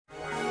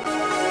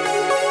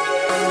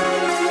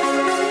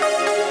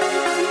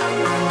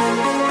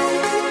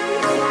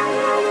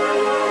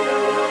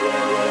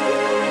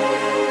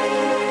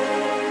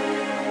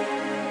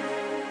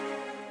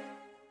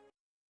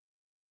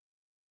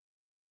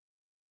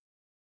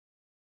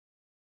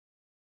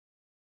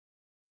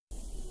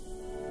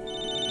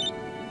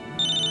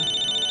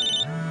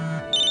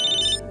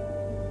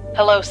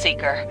Hello,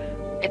 Seeker.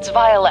 It's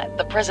Violet,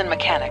 the prison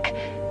mechanic.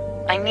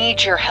 I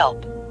need your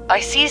help. I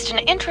seized an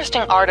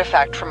interesting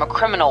artifact from a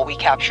criminal we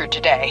captured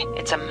today.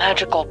 It's a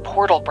magical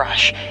portal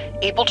brush,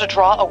 able to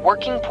draw a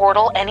working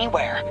portal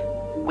anywhere.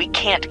 We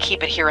can't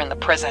keep it here in the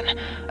prison.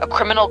 A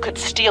criminal could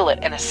steal it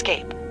and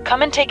escape.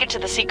 Come and take it to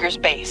the Seeker's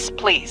base,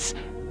 please.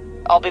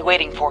 I'll be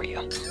waiting for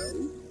you.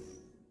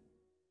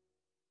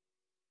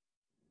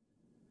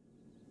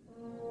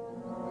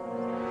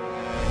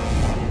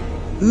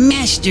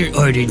 Master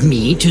ordered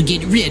me to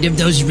get rid of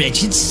those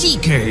wretched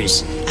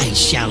Seekers. I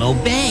shall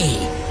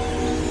obey.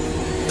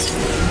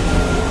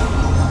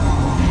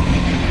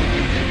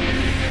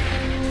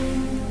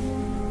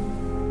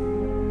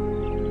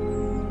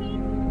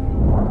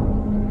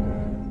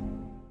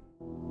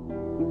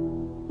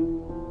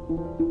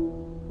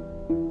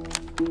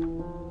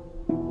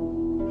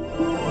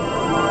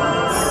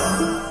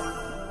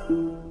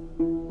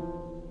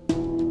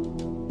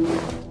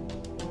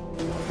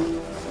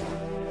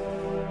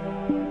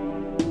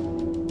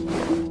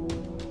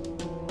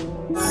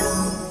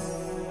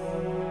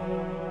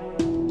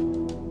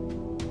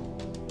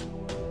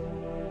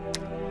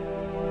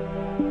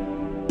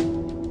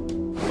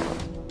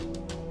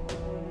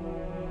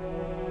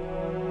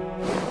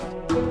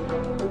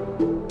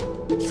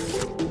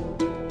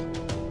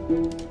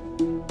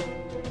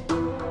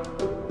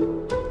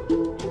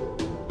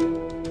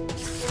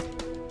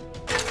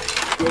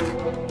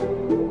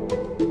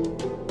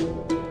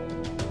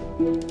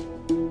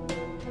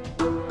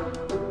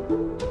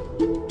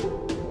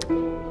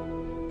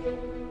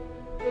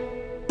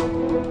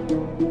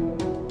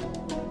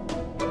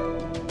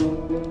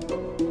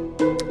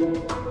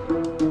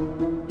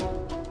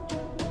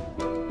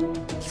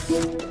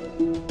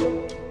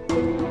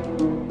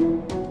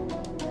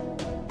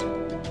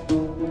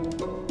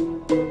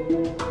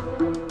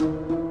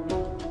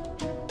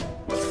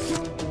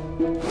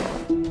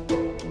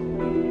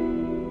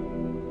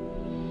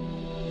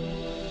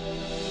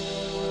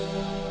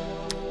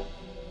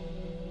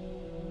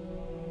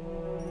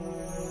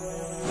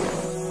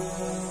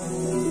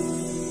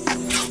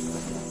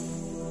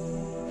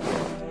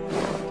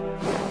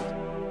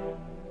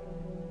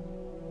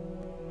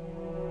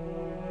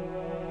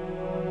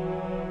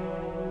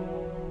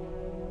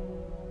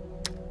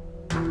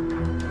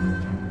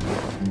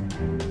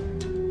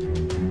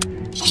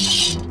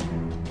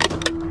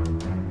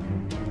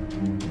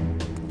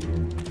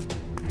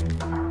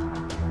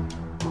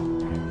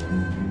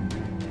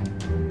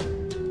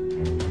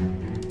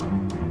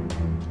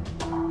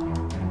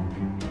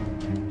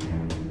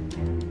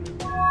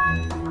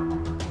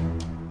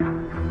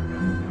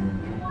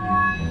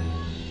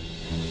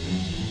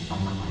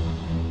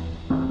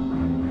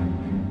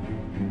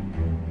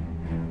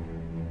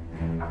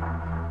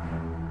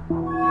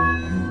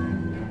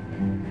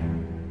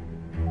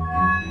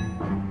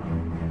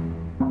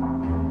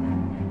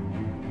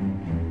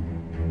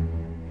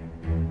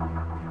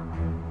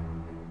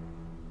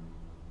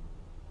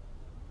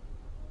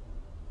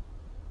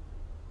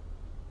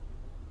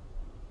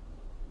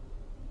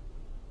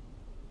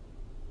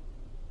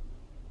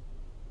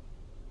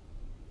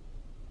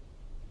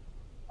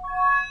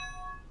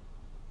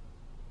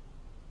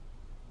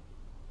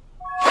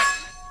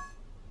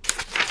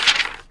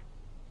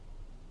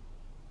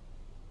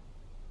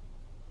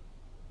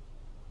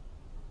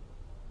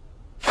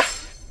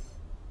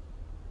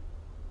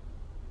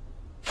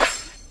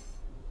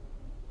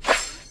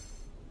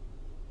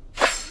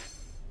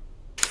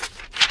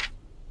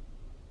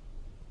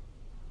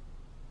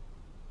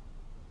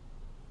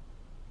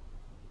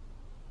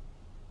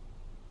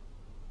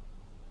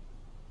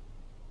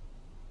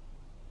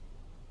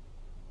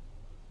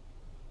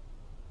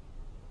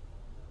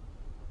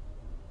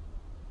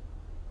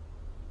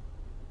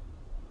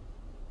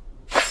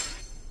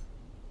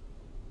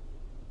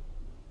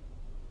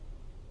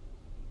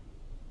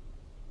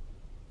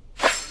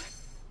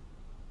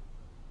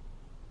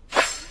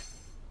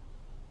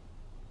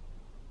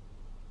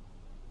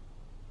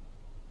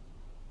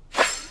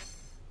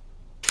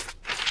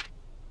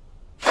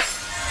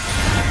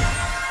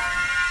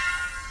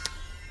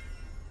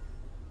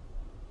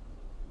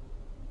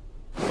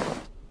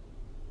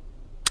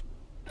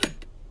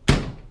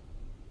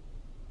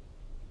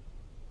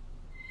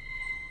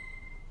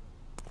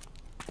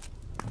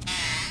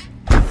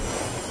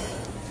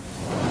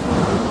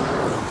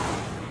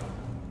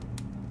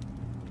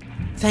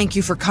 Thank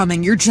you for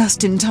coming. You're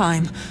just in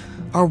time.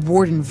 Our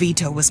warden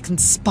Vito was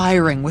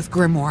conspiring with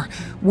Grimoire,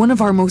 one of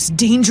our most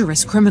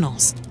dangerous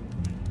criminals.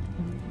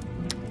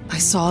 I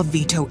saw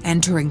Vito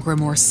entering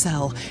Grimoire's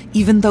cell,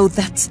 even though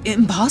that's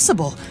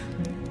impossible.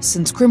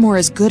 Since Grimoire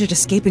is good at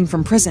escaping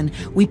from prison,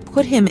 we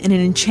put him in an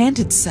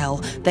enchanted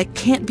cell that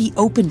can't be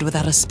opened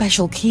without a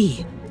special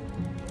key.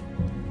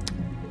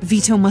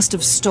 Vito must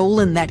have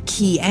stolen that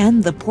key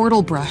and the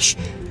portal brush.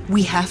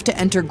 We have to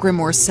enter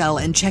Grimoire's cell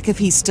and check if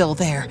he's still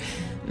there.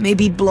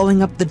 Maybe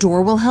blowing up the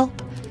door will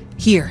help?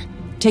 Here,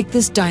 take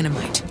this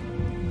dynamite.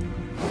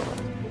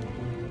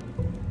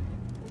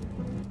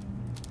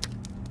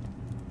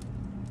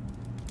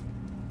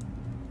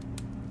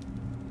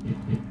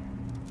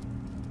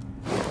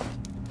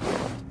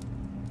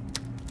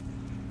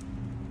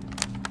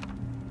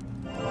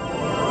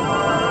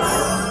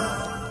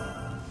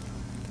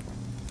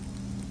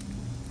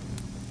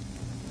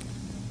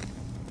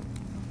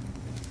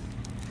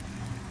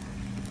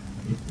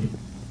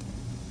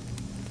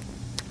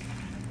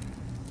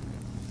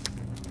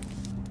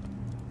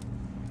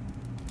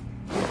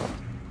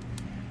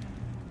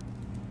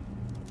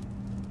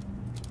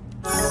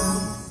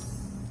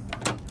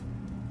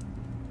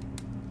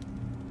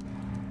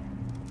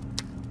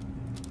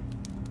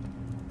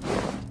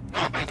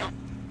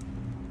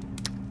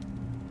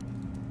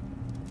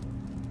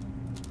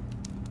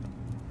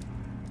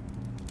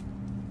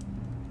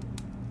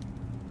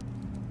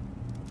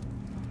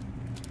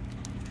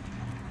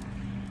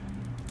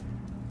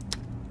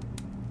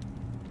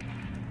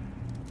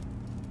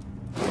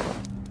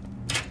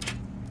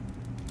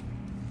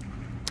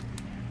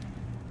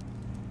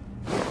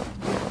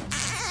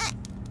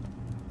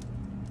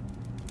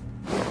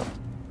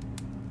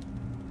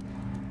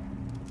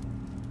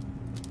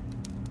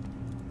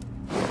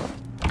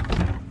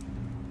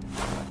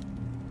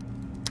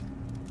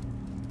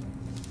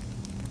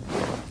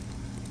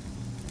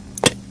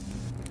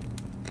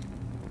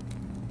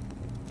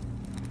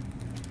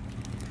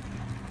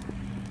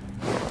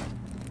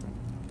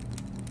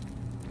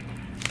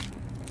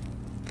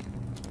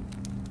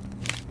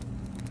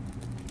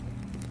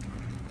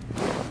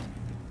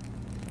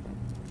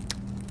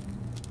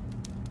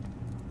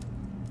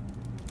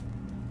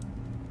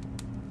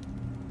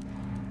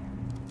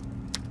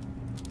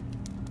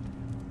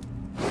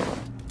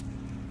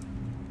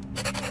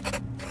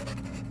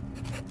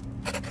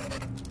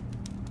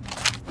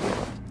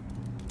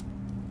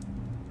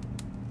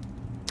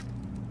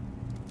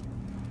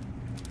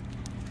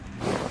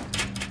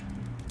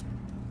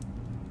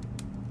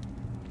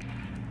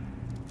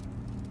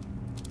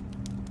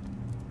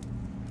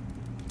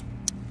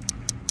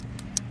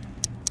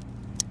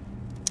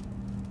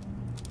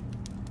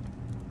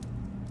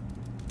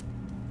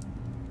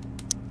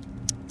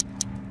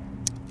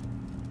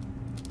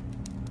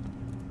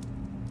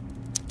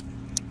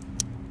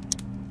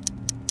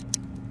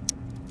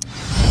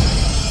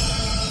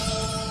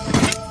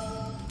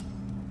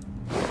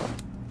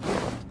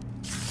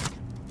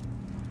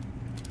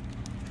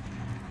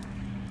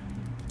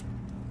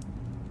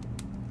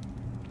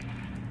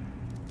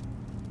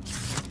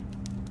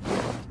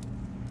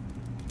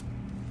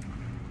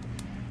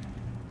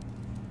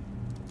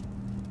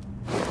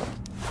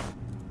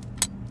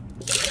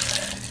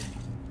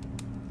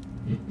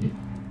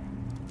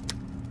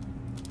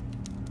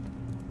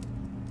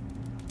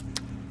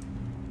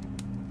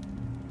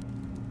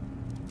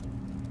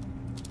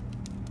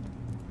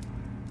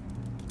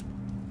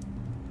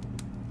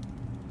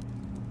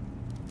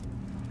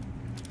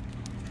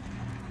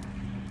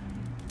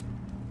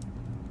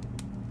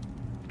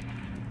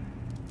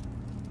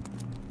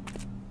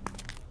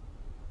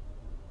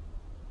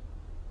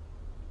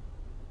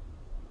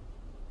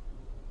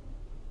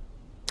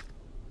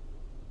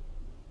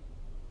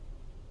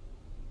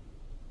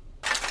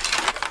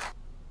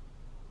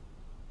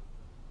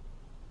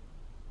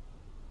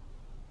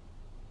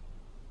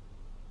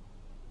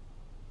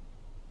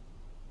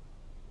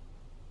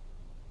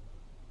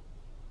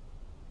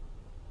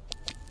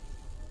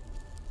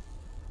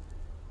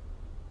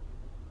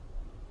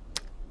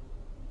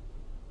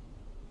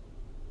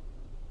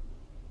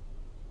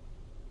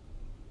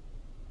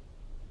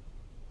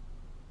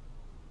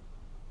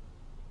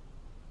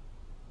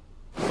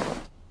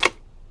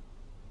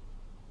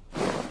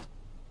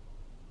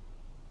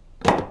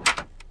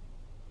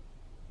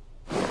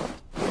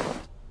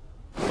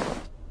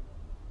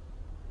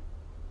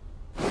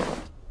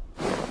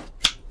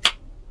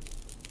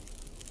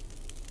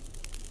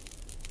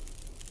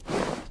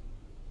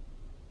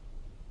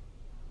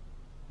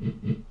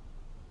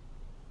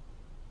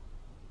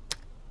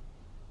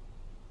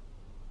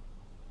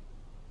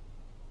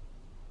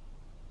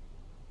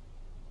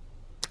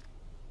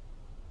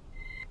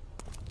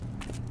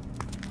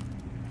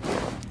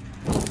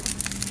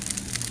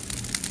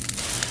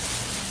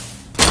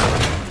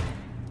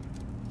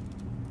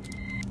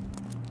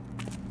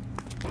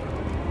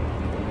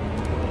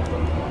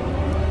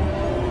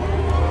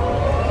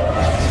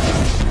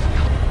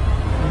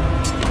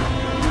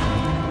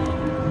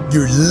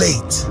 You're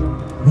late.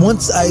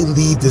 Once I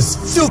leave this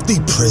filthy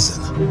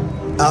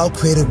prison, I'll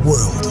create a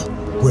world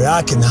where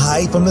I can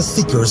hide from the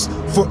Seekers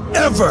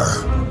forever!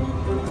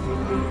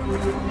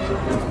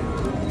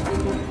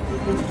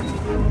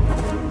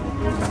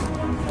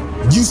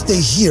 You stay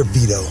here,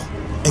 Vito,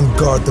 and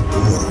guard the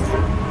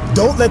portal.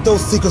 Don't let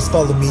those Seekers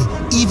follow me,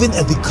 even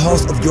at the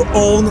cost of your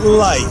own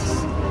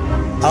life.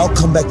 I'll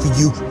come back for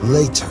you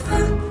later.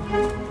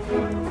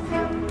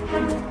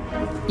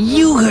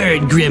 You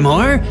heard,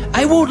 Grimoire.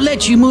 I won't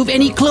let you move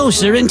any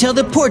closer until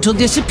the portal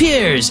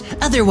disappears.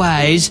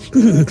 Otherwise,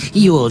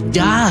 you'll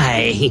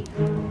die.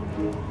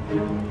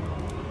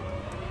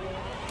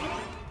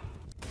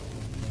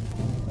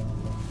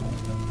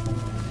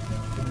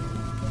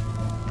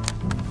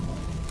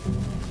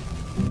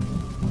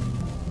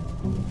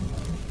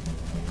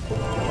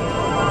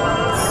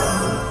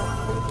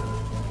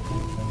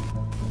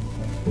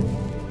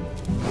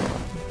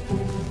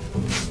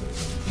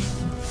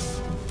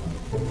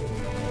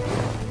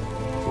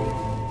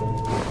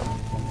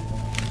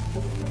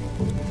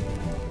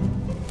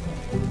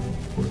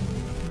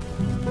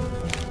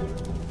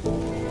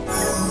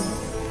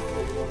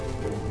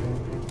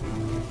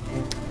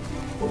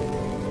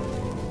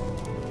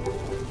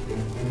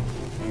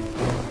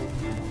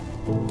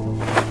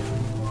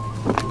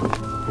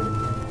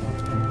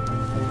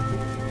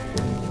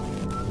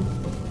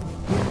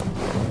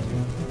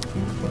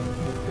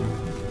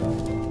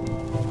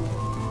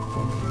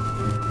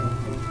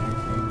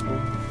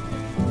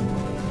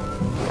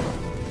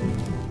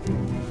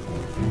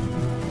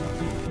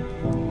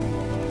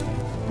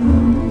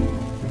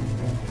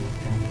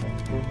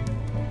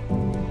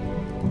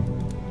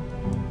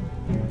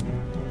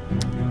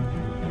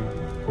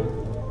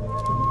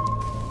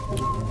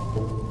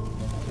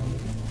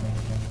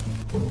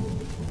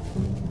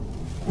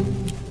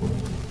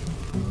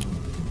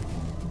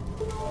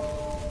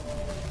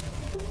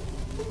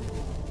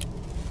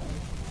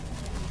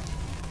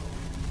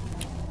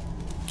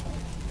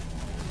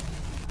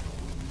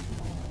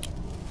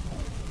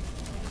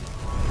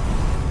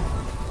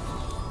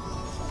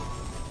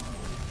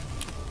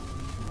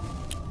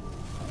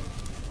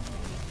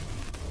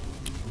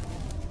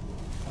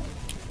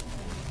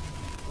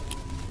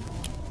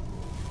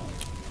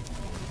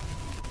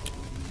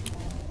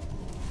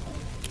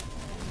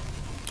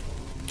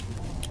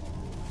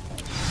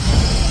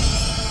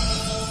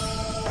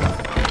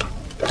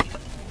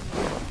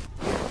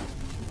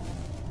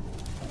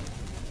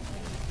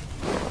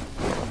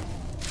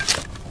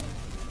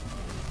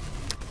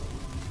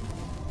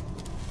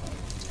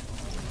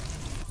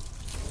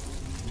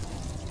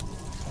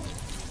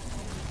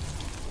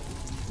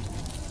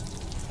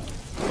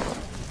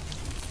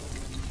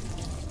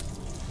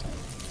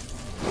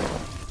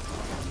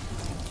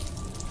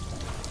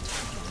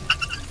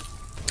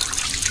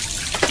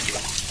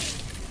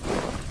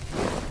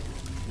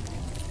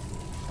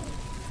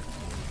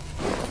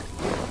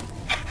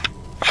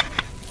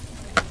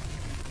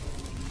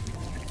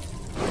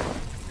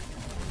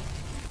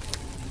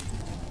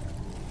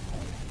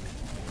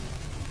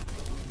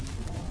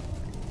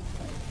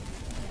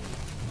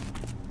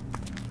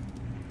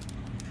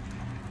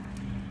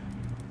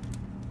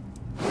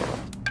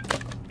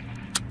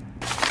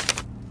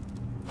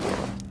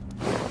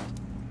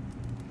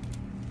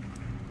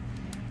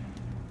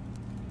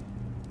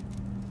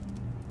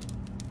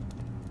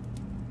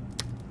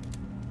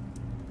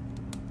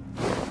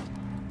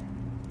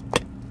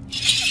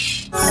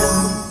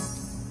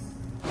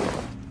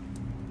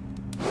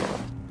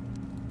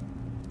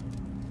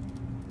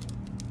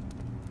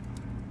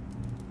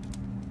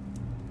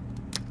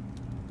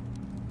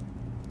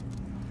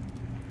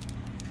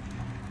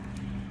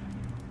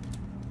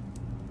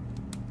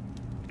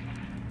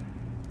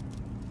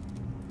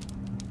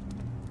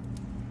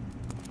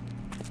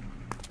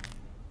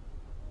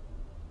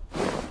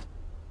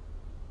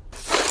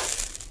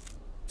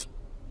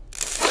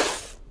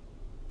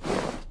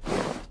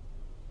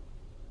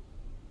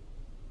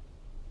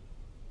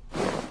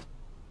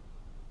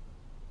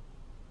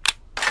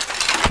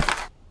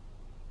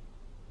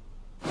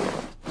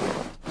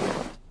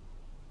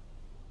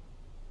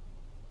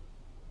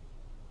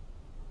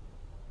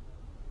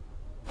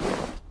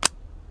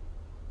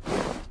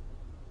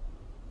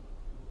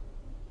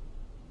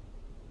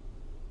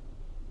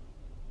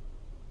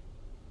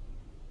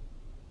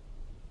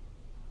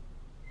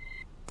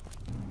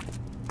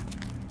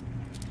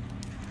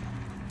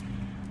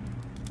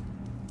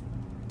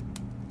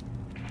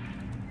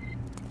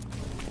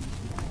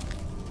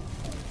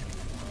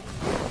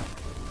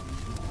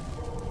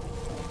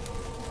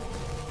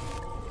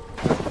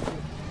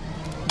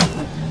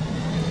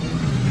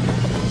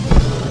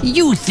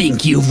 You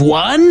think you've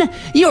won?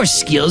 Your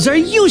skills are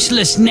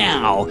useless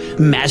now.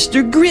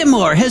 Master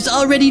Grimoire has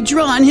already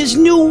drawn his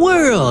new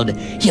world.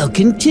 He'll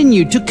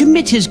continue to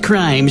commit his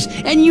crimes,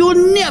 and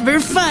you'll never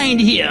find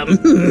him.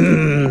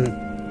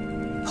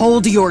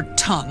 Hold your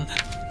tongue.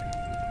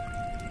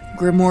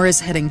 Grimoire is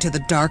heading to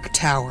the Dark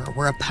Tower,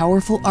 where a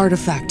powerful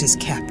artifact is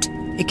kept.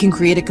 It can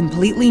create a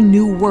completely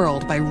new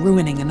world by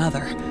ruining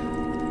another.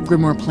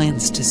 Grimoire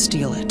plans to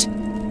steal it.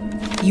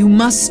 You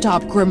must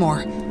stop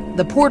Grimoire.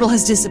 The portal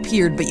has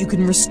disappeared, but you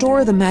can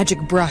restore the magic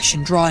brush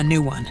and draw a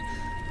new one.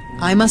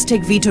 I must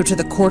take Vito to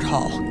the court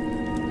hall.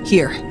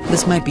 Here,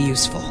 this might be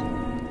useful.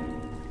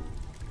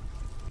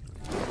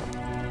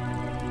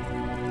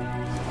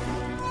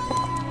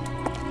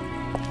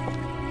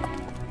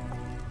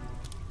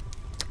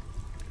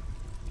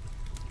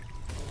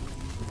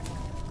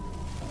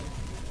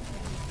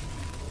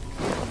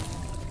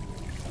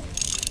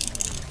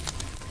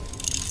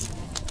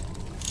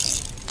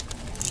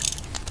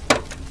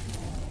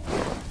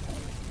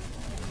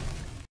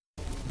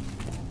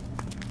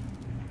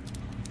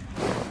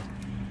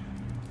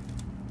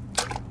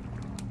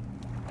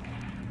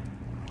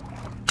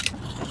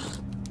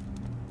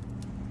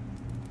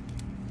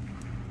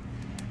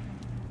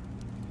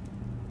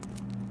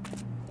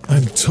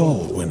 I'm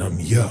tall when I'm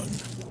young,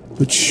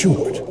 but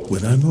short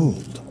when I'm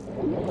old.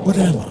 What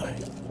am I?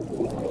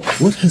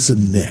 What has a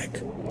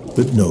neck,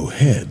 but no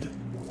head?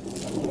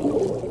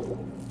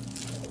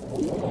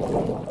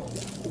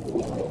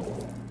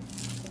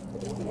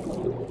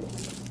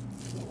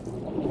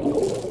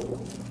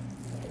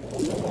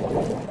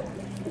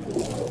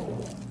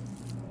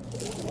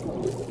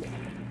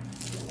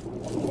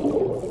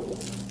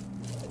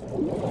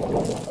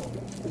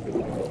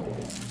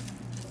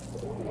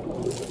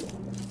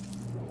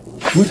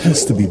 What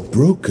has to be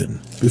broken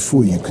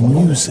before you can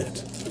use it?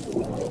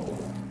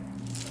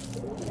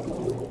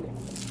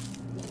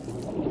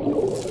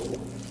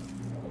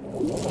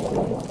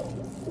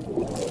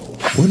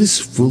 What is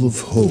full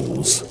of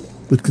holes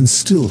but can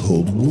still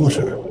hold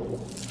water?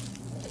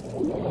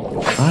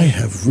 I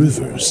have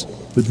rivers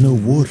but no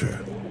water.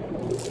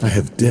 I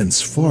have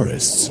dense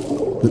forests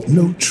but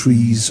no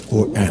trees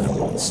or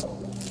animals.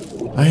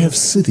 I have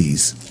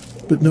cities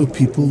but no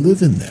people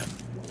live in them.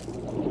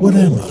 What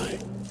am I?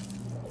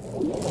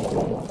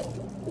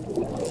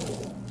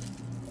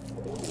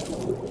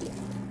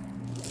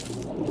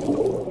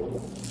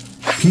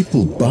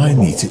 People buy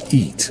me to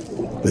eat,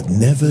 but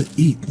never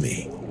eat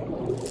me.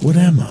 What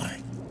am I?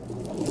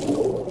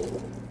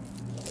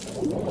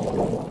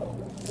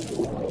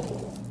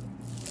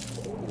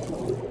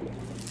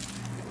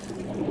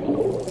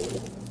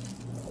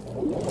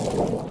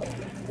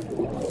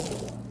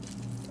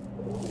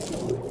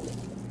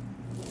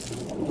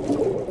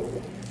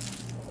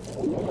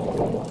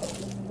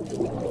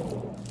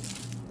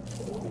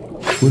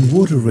 When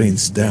water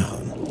rains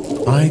down,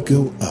 I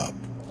go up.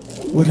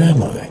 What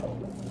am I?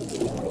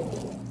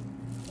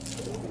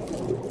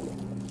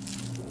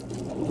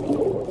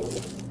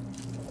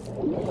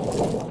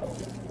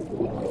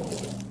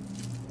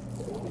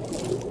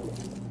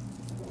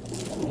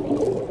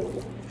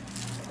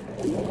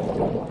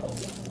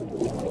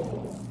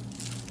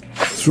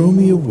 Throw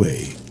me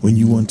away when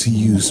you want to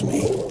use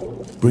me.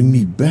 Bring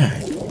me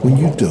back when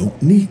you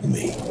don't need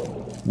me.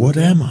 What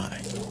am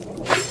I?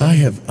 I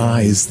have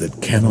eyes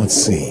that cannot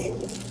see,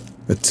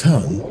 a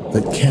tongue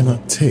that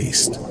cannot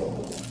taste,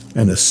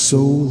 and a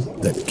soul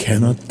that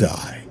cannot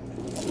die.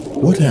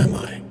 What am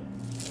I?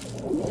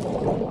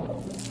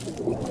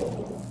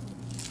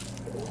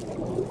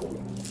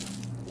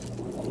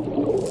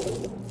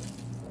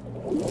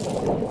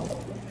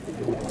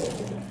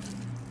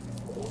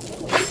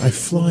 I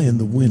fly in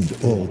the wind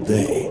all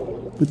day,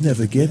 but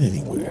never get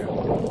anywhere.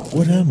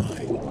 What am I?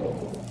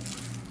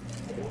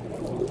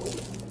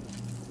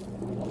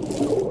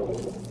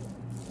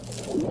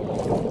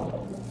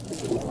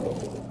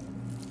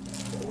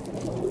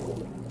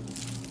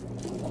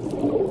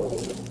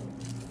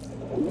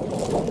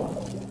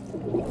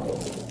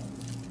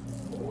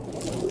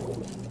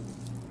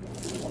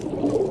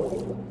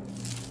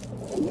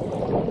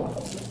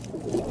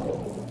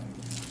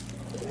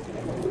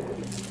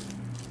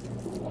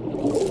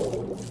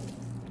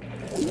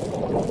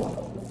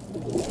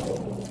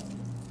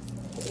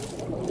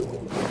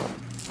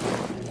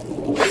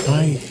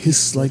 I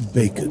hiss like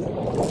bacon.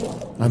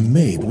 I'm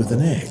made with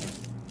an egg.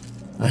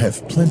 I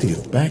have plenty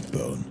of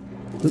backbone,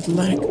 but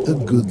lack a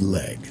good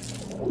leg.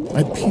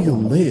 I peel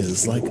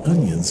layers like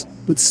onions,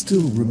 but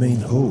still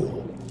remain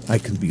whole. I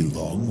can be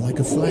long like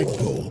a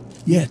flagpole,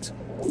 yet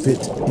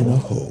fit in a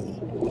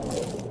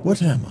hole.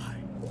 What am I?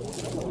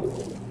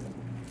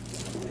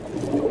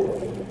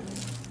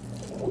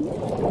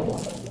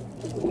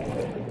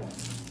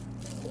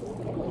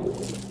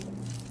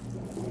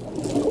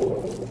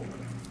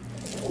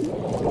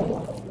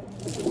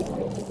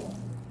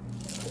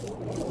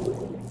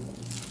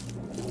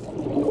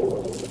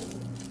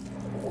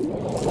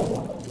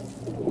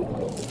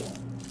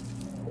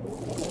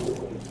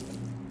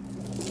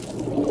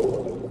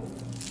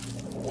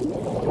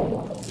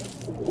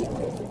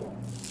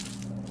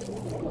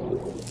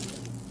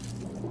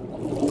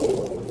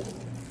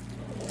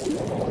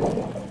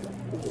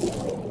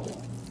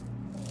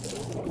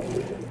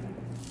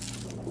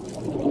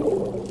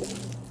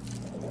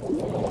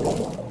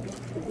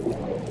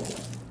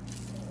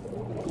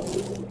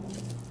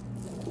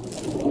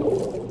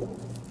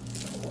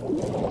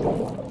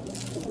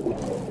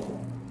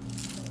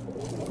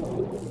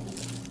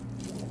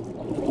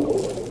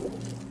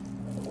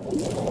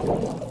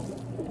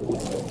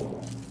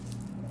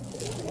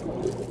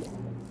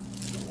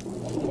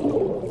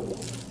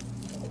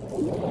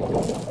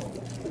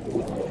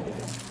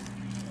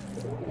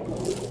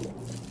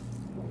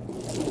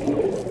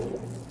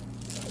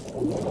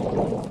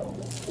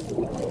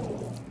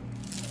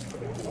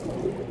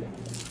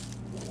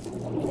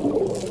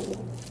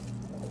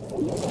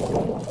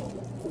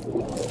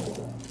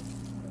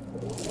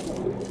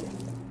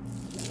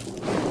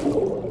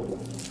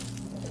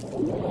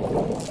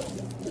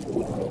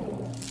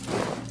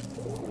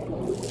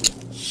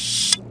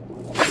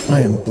 I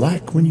am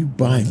black when you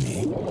buy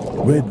me,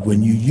 red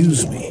when you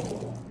use me,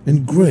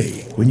 and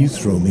gray when you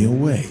throw me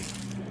away.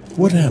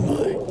 What am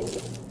I?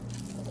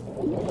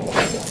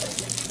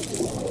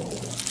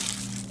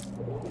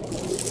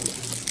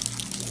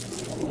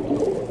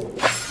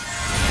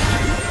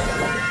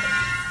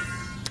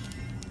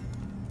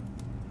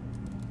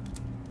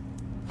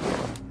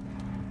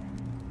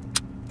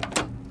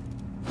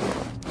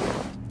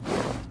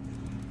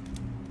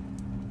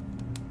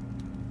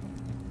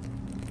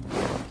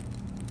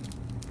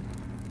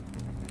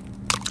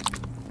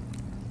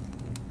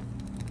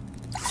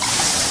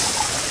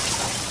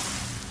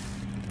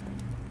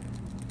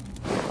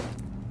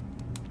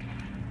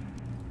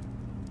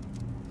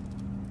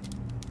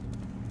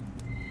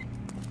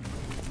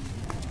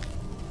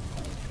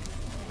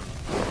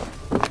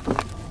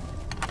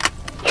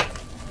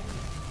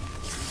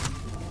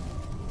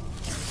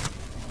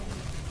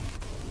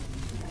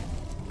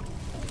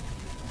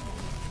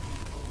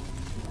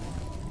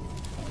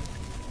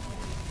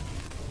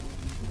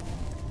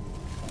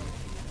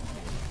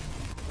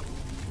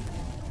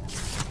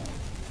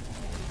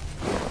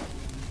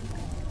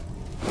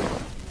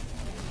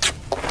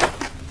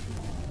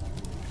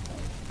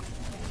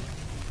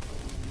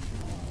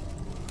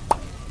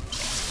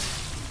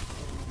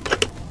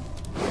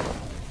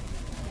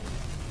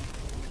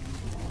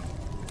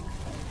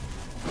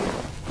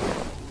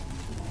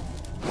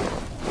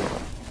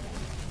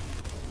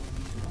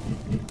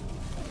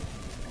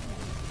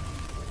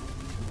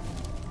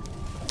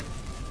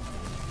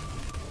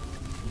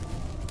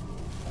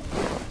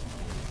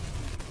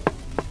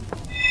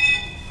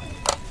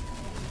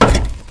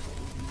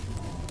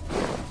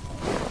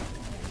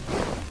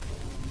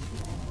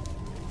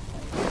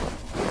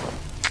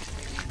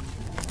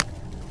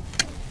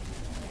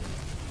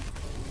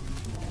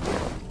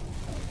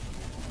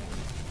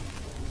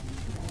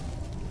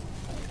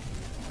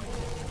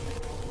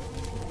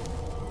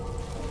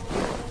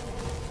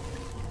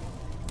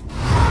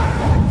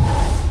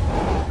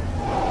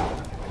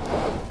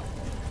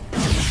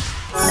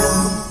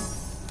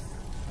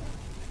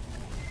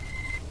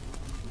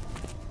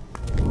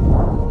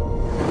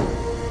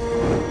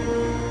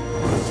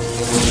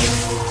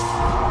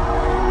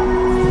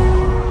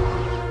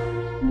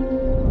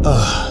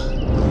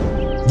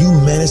 You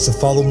managed to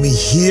follow me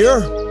here?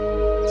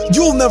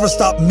 You'll never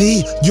stop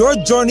me. Your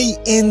journey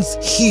ends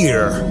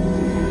here.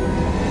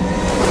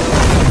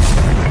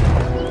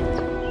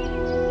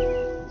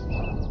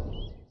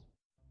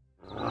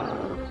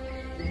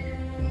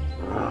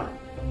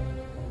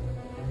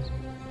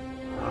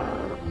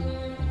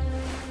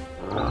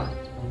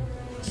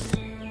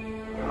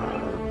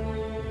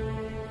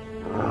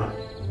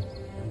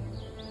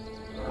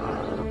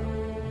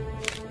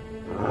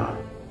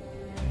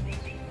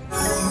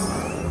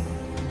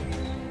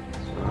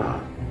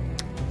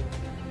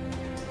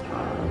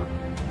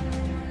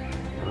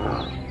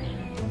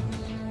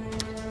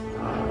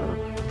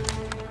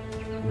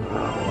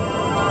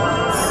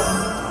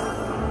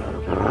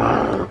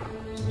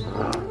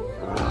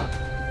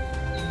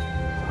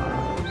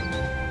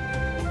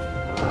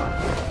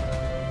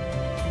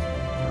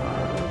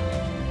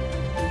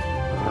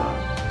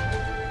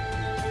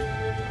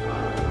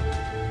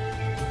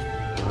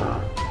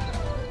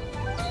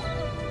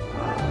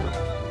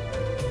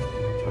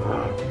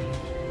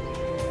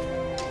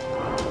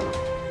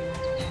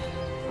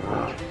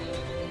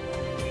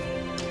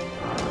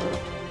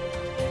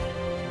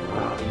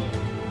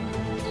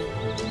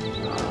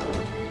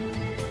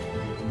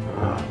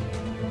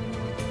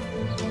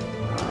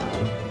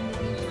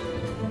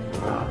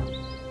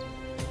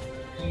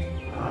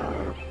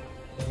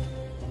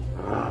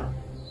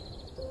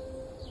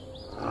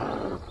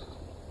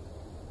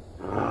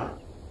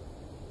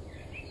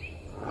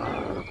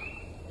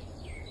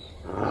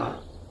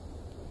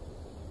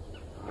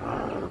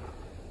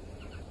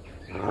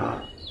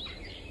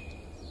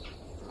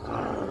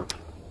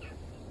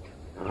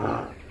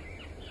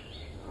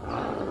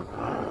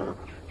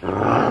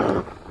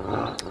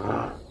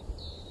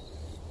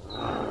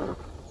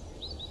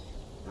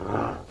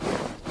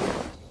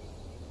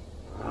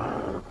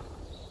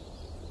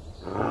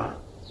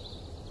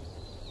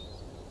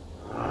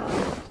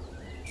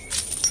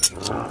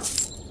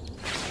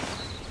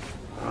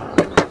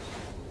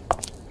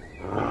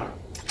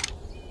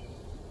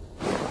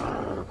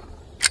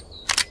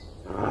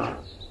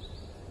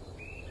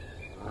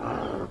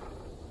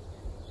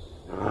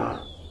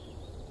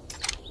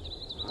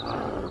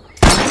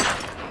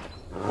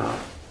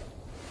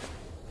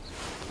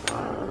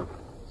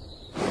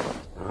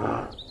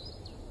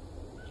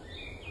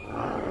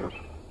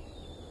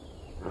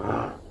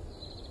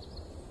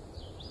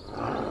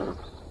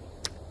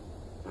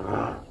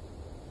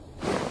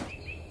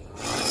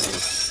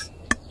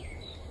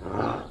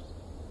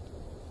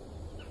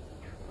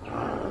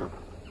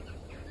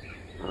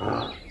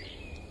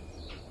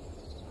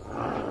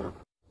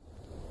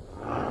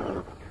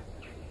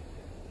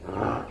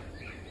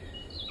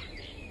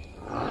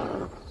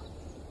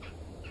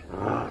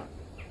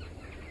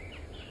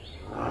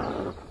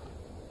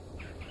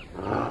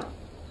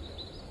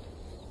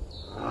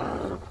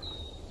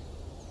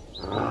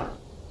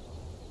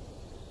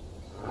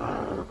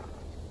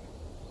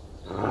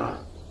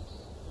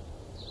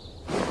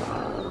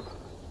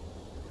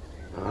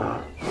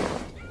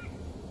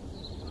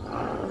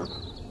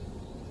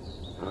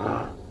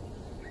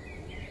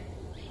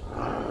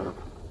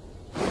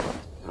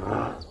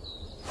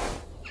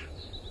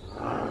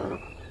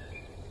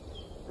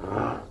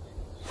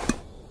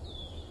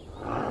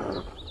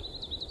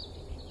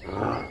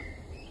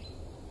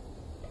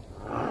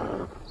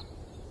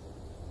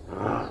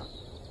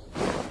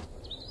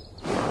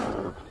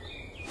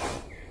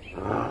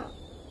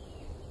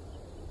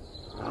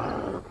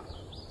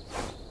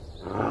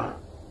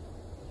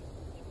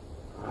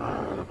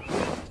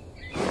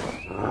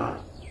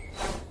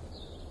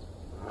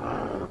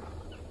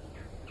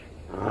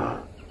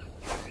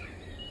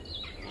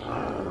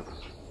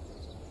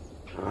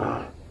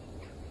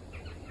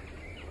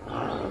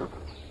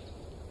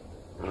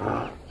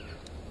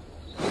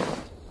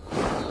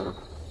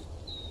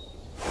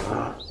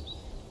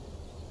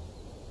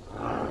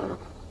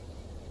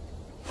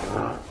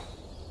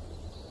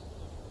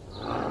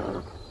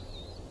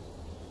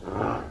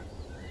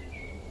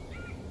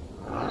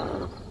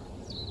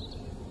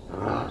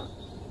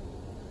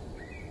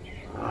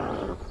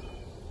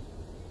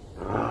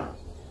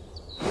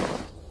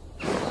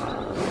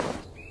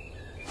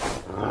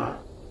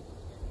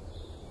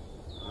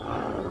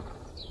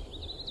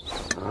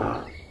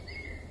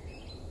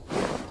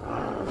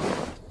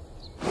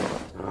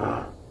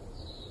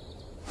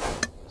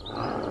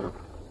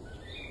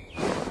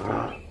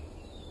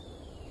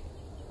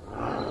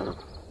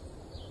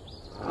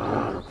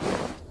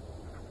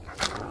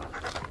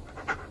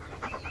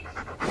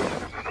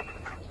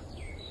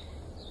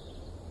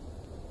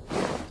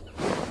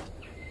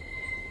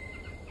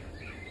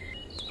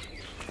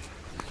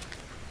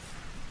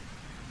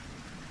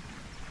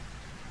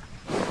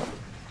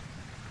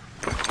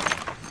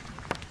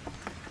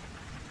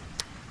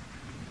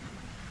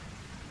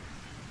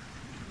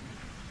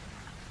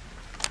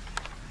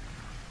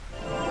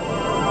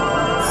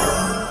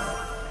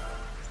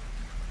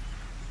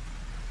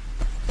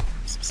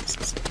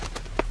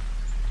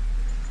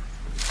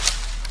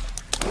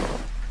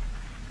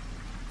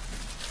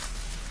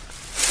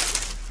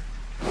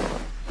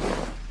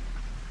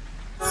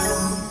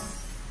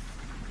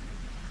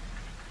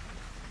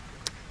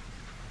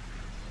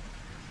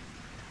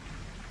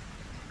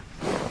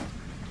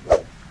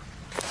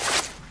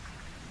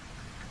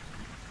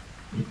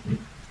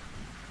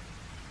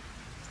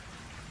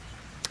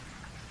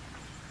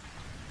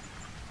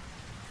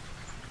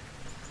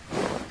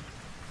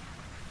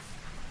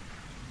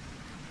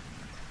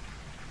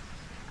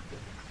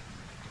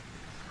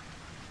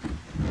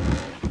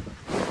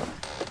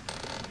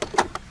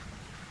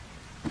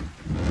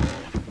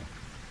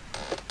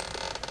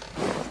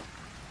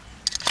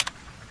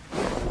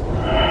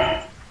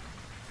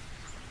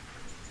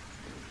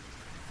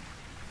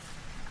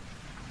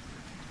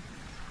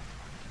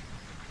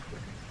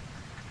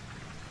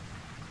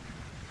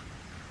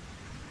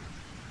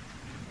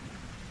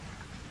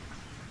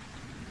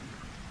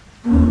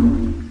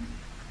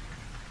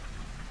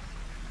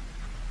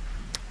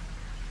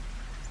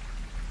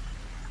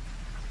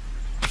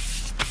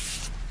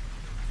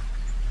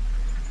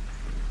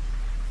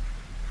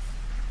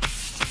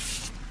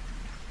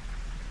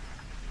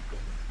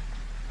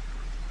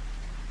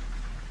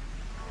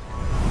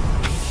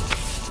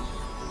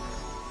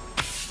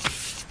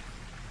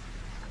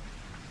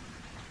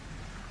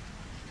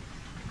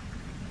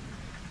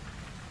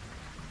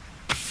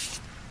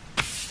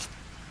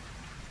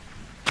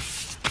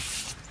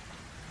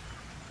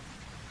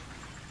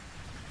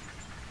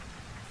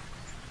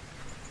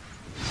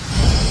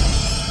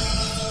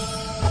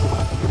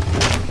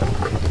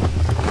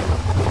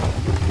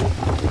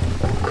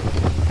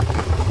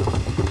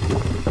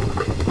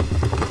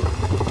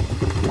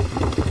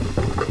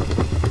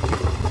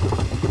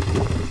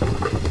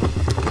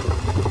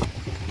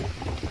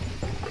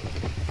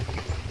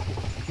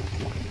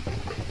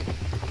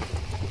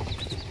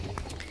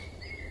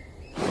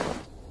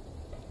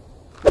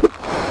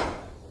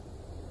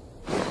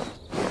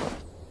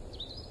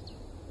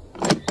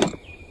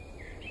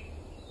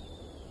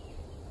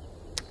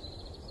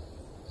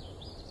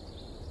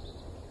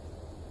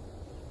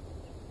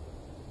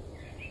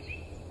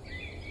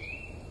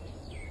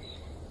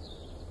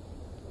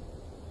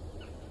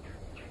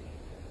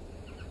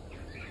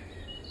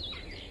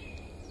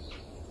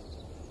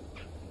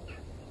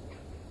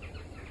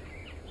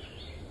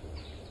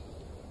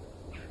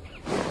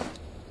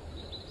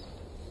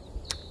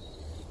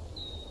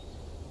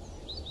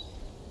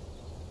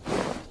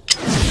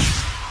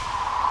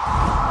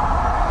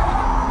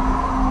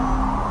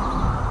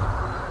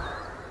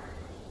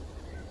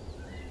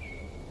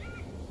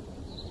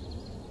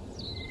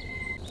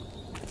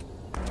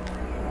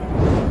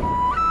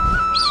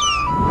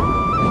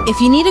 If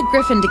you need a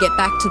griffin to get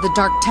back to the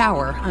Dark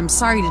Tower, I'm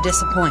sorry to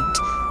disappoint.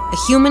 A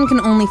human can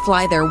only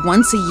fly there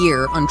once a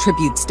year on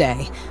Tribute's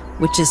Day,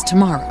 which is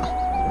tomorrow.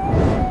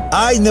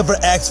 I never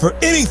asked for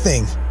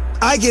anything.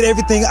 I get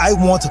everything I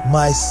want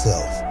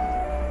myself.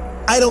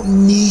 I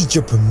don't need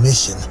your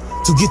permission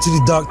to get to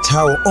the Dark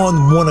Tower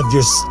on one of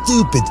your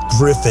stupid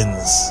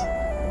griffins.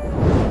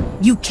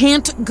 You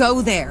can't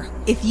go there.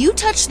 If you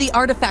touch the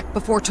artifact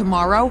before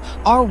tomorrow,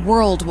 our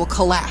world will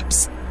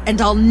collapse.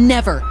 And I'll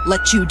never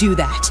let you do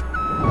that.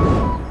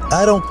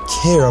 I don't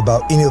care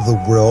about any of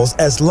the worlds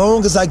as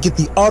long as I get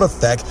the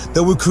artifact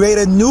that will create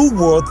a new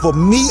world for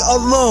me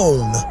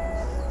alone.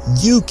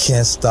 You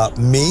can't stop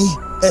me,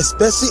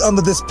 especially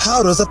under this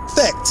powder's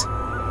effect.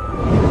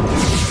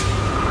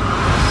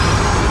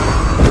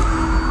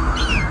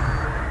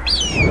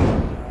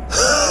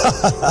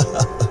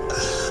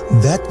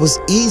 That was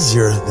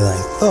easier than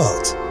I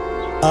thought.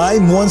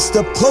 I'm one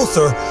step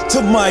closer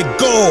to my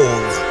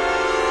goal.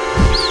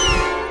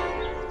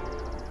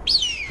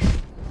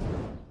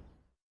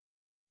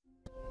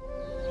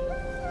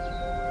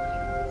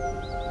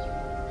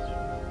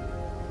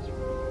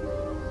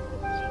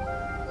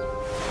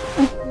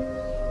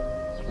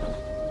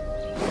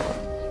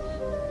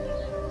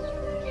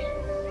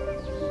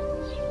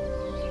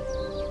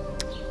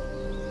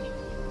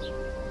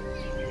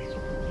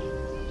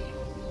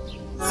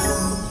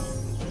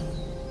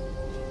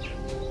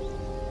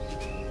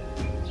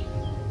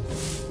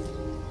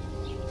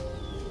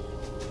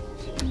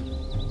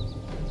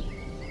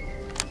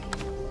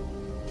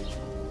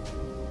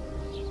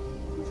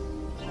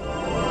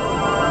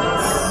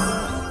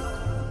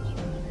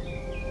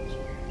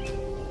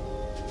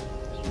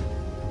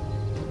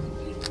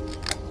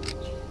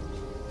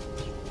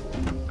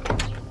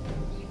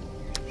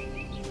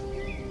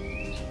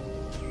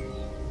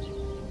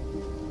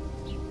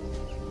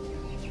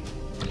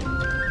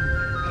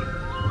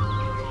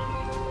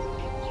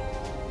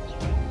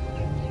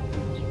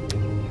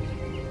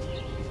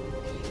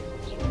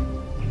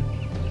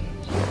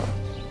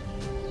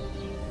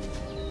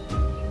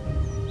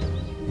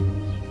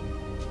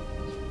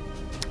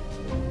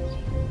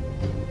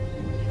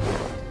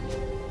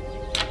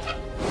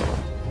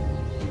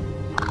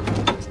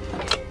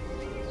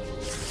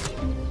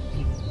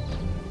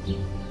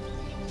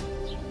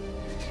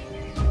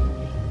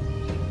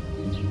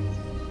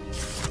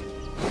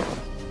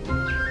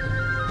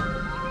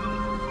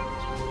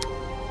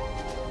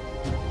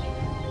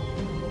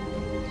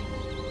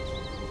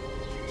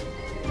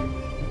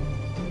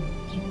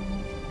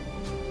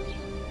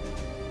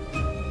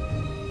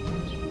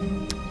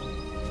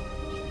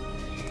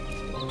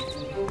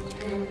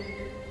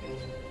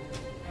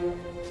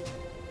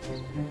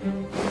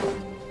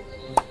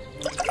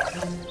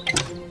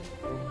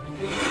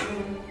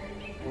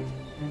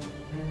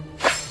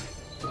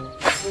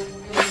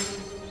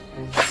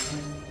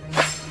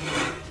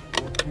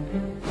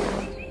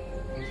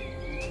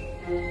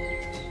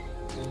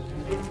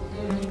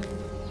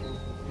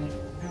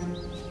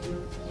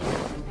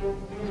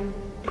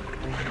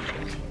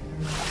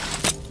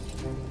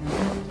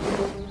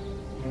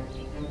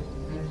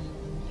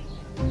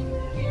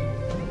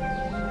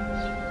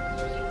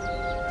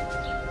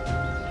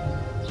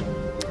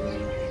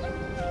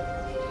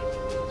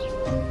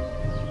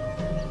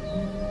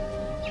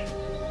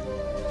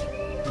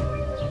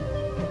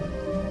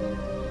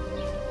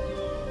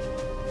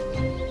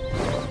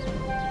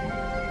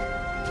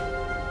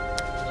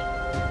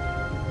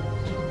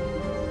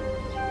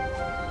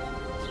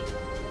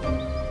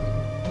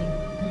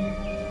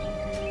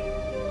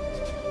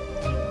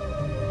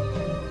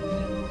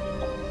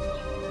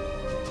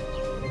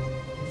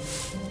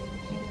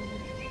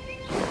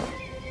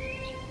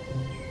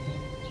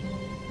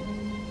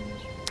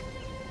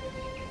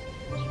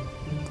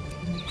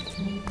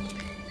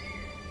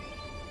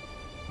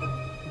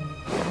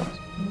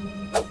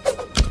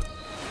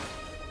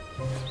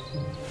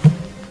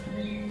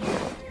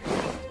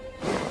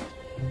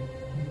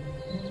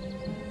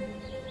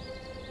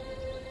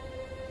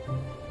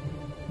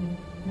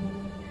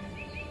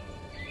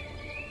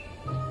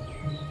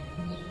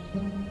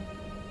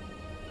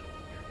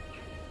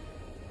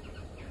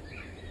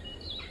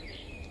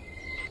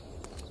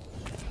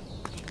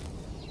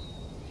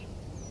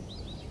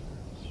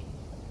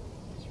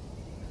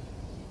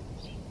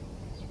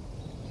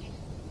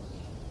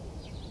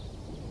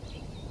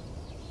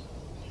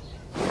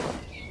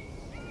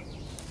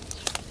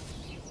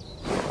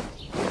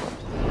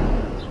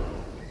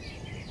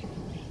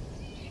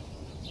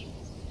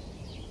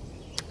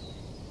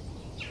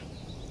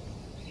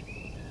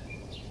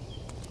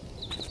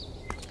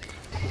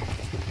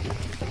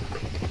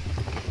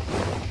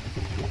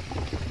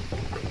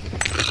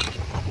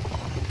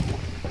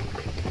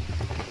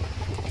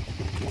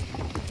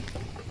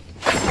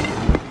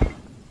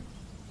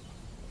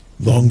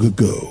 Long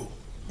ago,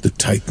 the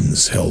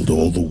Titans held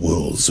all the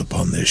worlds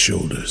upon their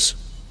shoulders.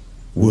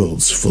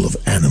 Worlds full of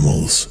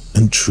animals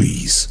and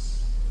trees,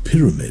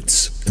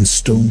 pyramids and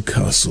stone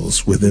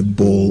castles with their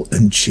ball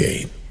and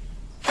chain.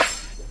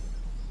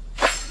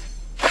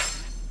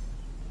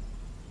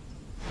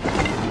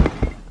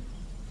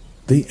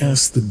 They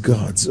asked the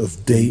gods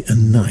of day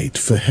and night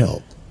for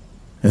help,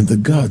 and the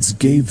gods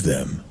gave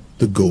them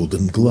the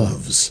golden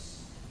gloves,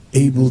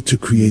 able to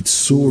create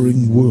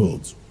soaring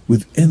worlds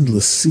with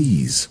endless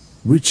seas,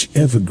 rich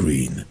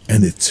evergreen,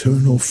 and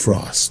eternal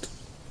frost.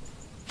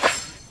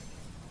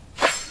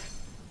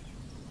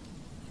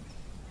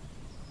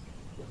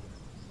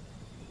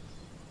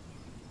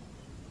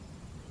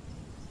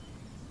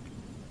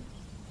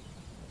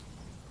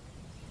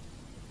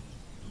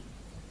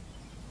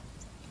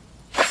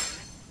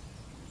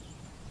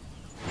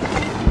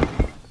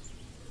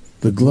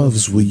 The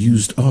gloves were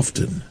used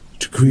often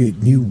to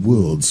create new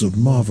worlds of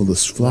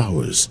marvelous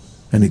flowers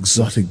and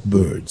exotic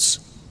birds,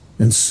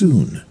 and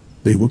soon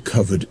they were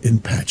covered in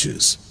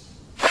patches.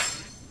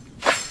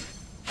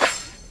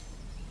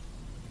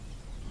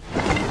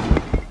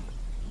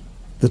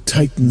 The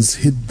Titans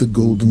hid the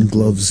golden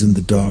gloves in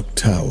the Dark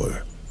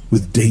Tower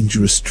with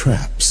dangerous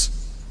traps.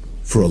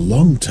 For a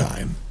long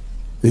time,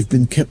 they've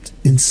been kept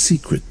in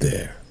secret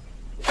there.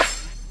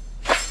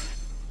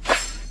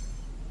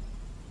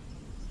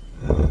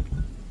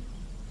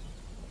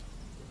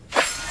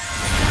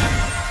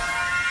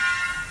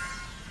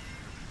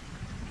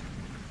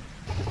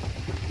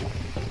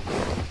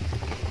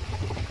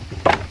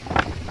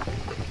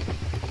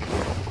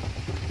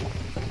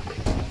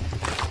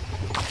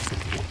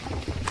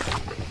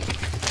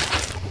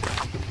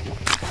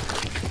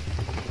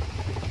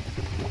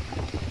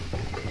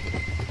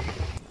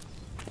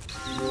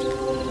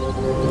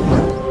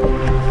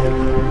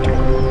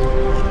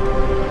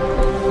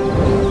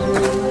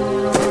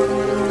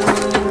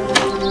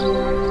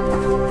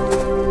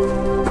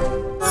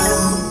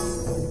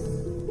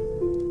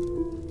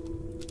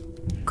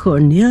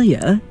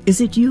 Cornelia,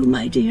 is it you,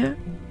 my dear?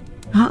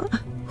 Huh?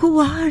 Who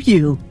are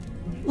you?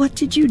 What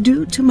did you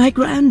do to my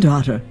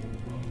granddaughter?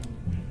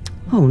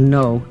 Oh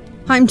no,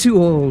 I'm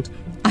too old.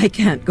 I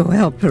can't go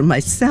help her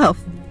myself.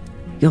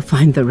 You'll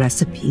find the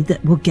recipe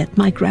that will get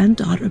my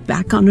granddaughter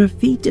back on her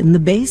feet in the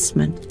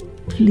basement.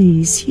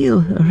 Please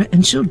heal her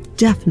and she'll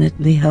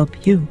definitely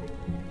help you.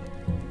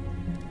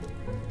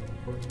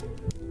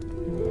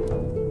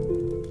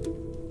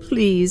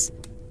 Please,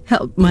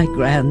 help my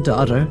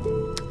granddaughter.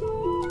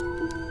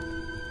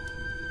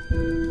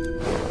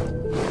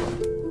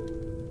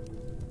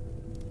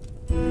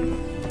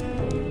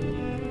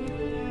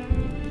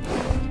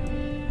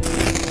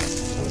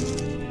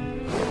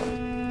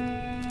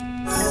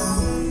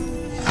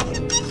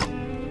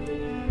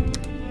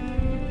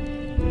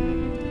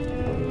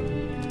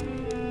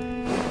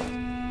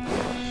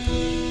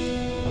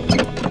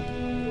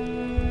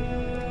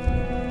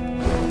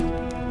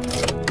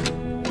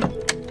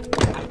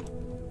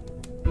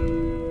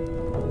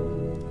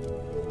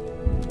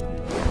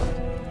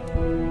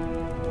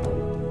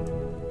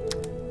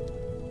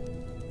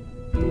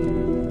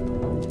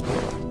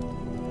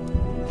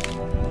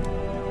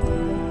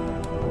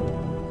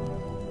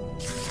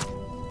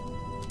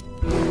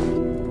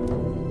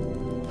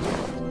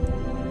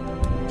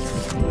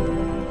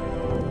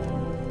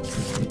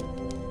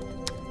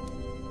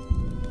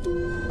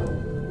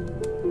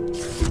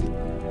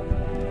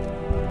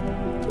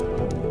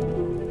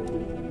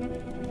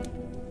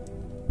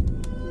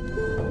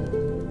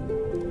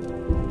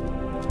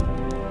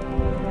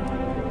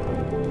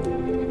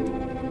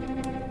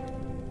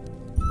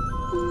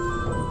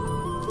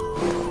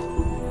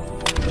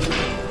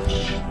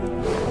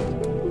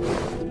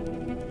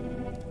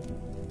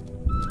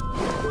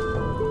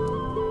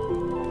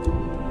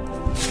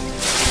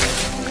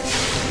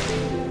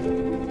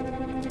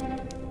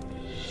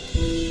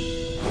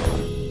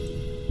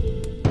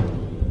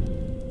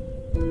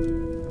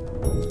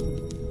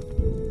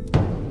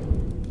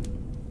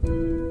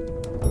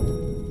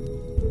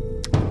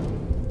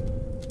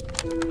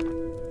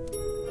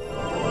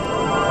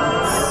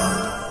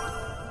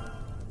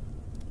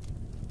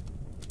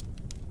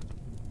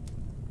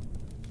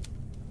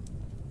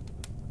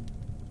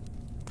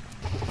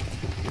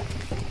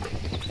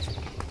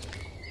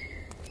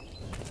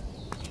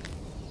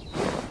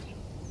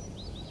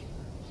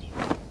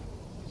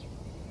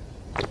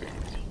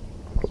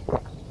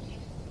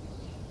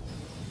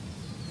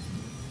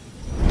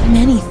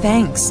 Many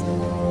thanks.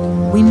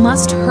 We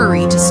must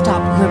hurry to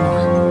stop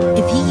Grimoire.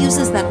 If he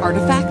uses that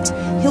artifact,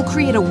 he'll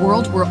create a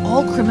world where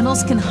all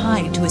criminals can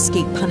hide to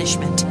escape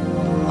punishment.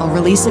 I'll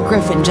release a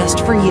griffin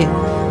just for you,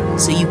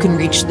 so you can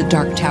reach the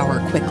Dark Tower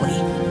quickly.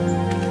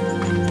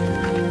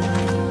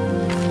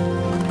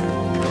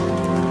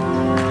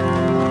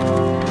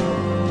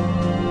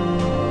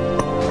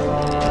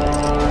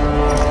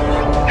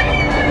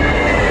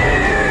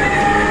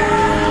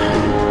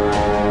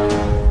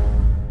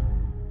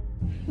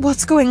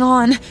 What's going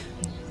on?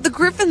 The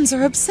griffins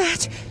are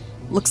upset.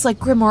 Looks like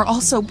Grimoire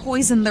also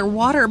poisoned their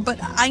water, but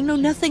I know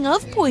nothing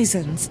of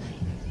poisons.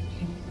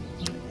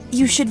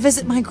 You should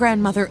visit my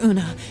grandmother,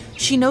 Una.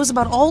 She knows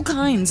about all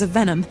kinds of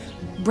venom.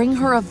 Bring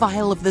her a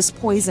vial of this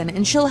poison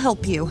and she'll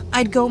help you.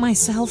 I'd go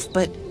myself,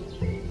 but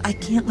I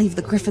can't leave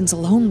the griffins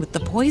alone with the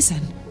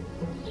poison.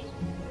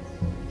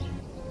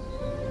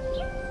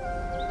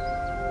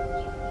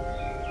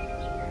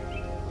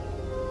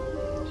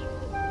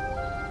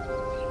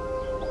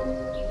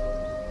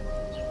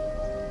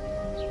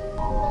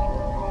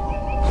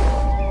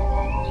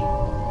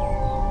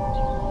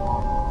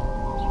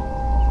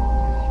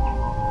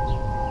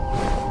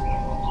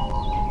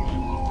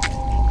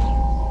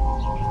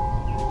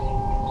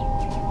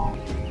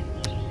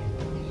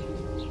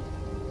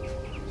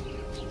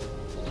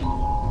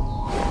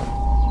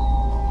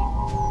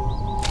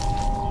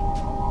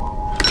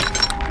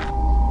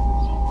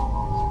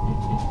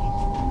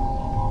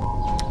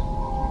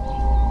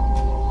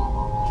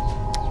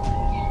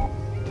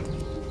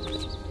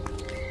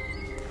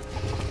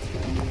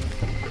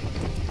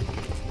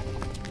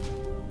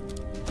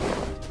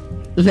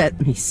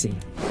 Let me see.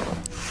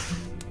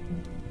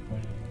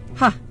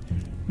 Ha!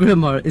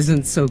 Grimoire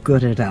isn't so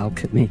good at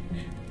alchemy.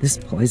 This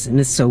poison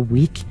is so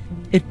weak,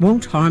 it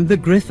won't harm the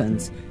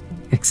griffins.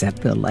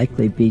 Except they'll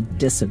likely be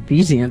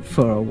disobedient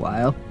for a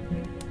while.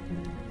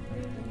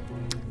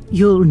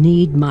 You'll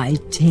need my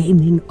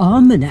taming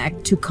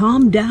almanac to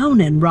calm down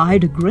and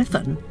ride a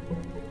griffin.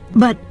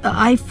 But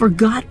I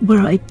forgot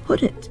where I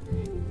put it.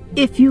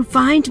 If you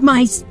find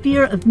my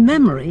spear of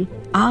memory,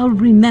 I'll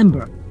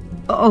remember.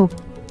 Oh,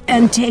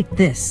 and take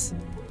this.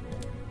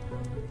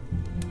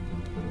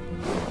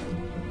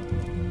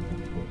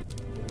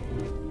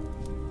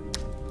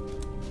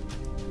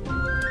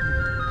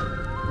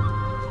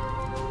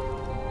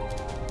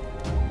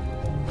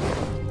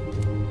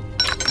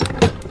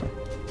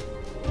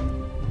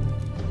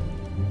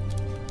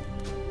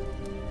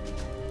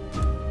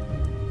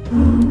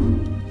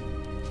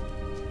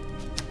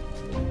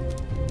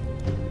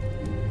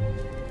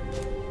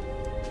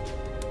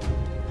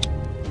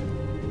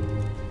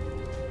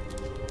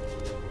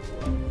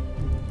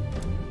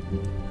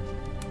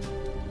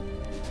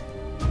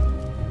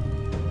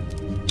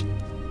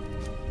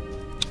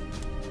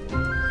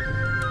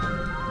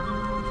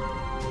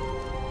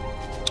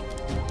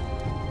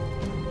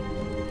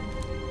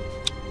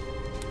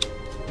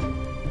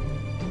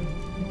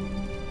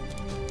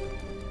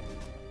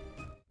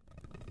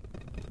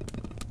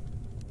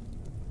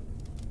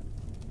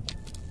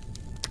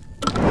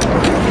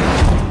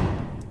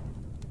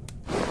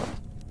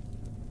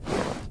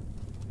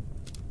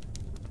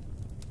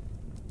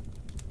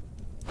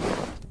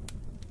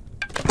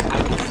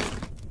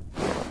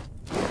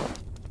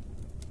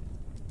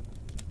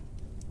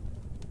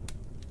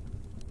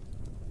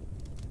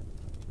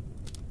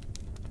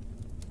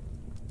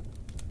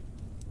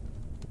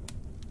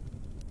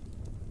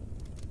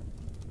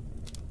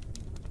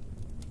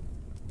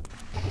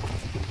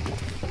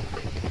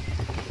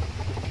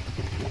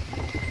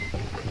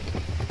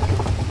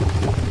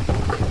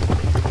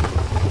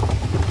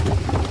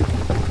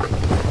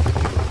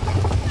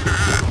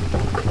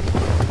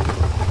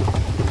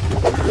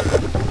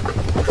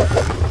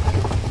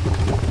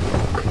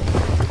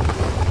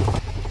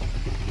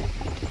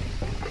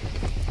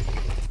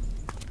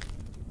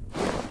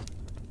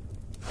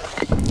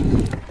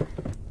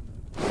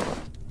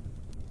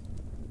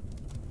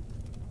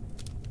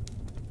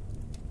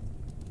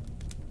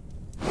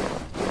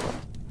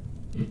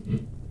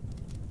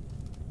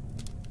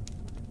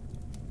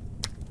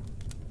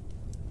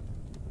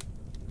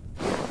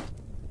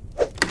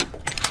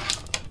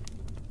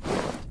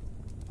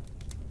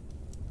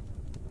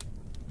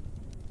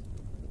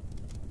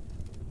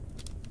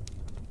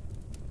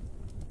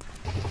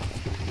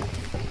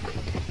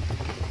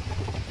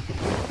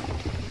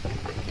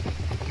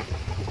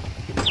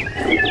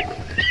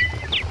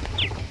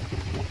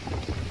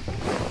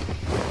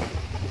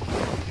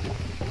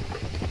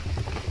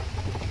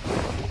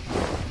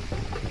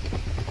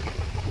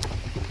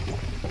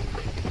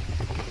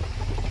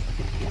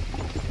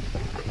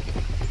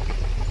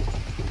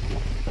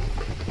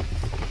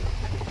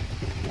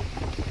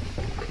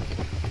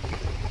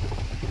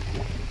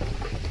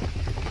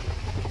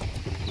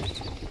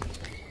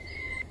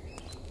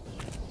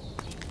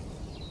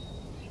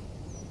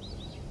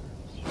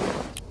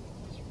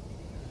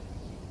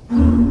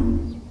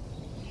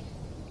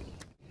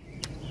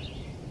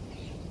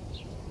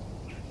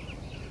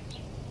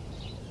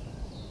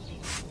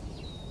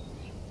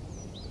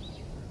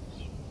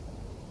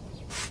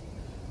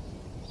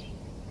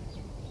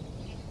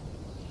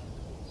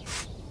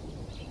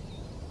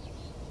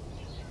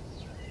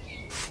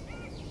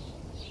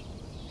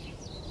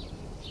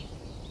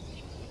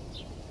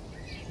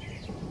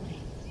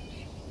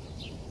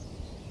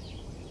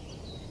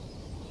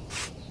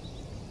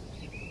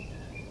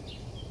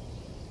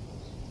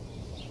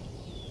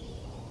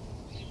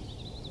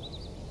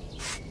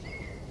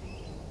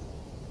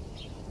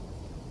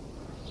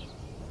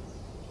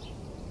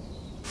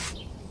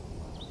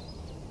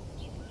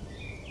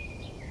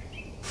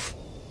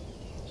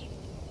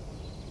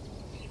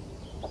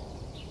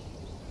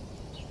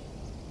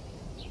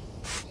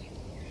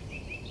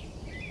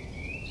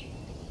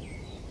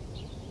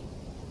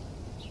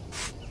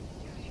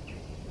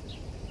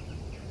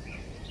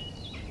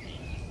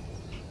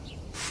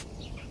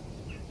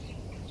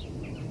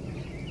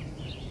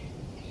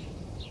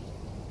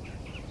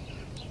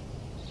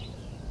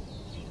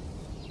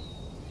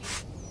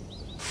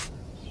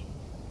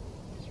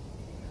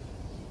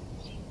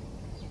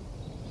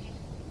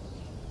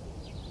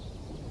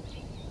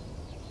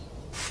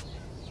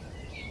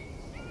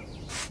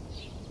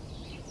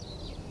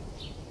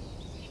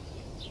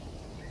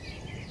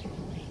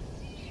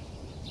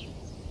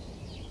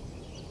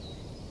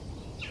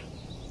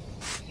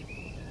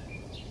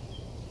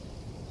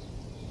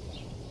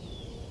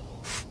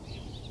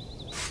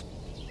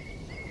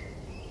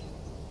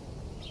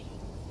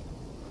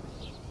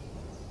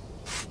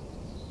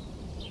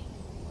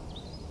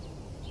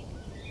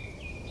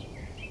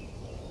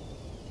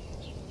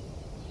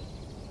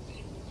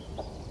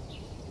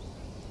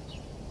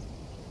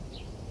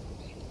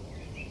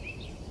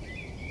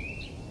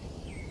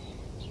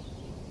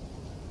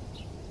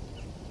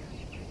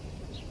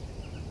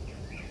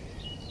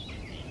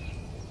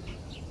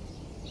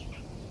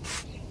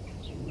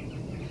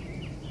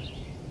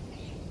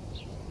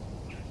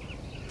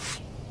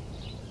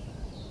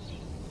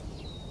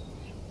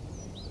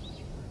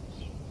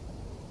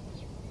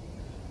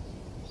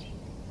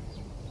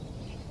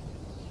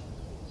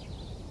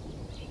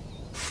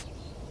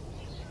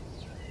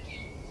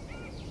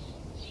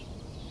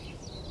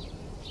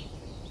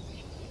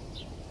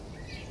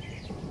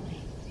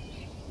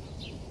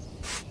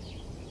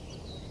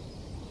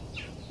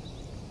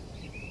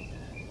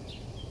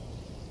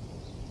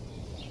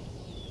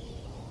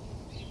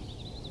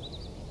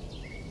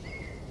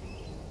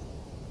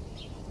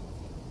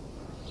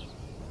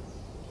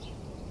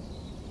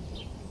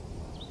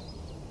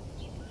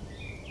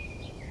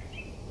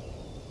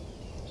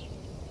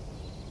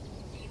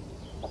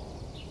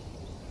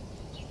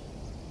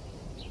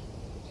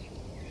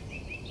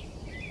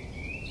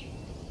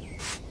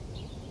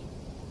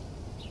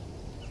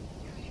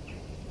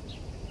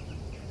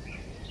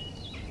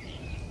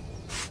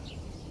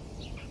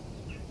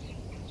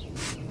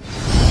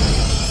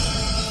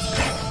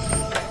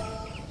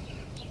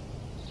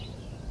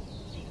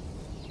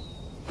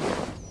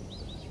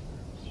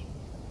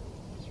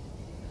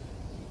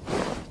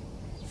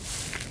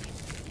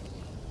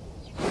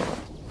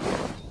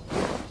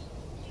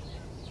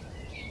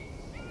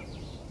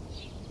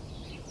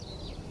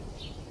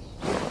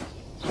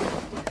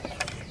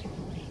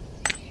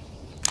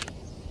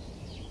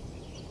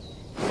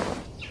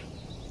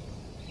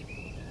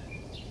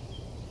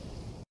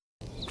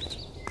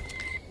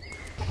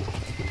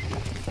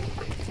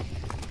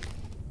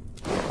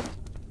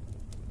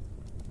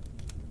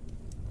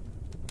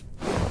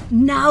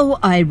 Now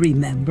I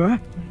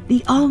remember.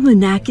 The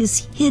almanac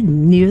is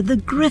hidden near the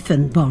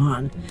griffin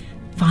barn.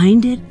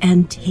 Find it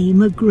and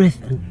tame a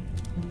griffin.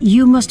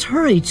 You must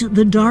hurry to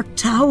the Dark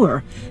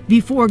Tower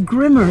before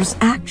Grimmer's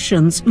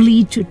actions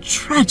lead to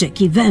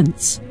tragic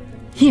events.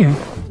 Here,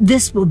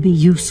 this will be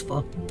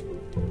useful.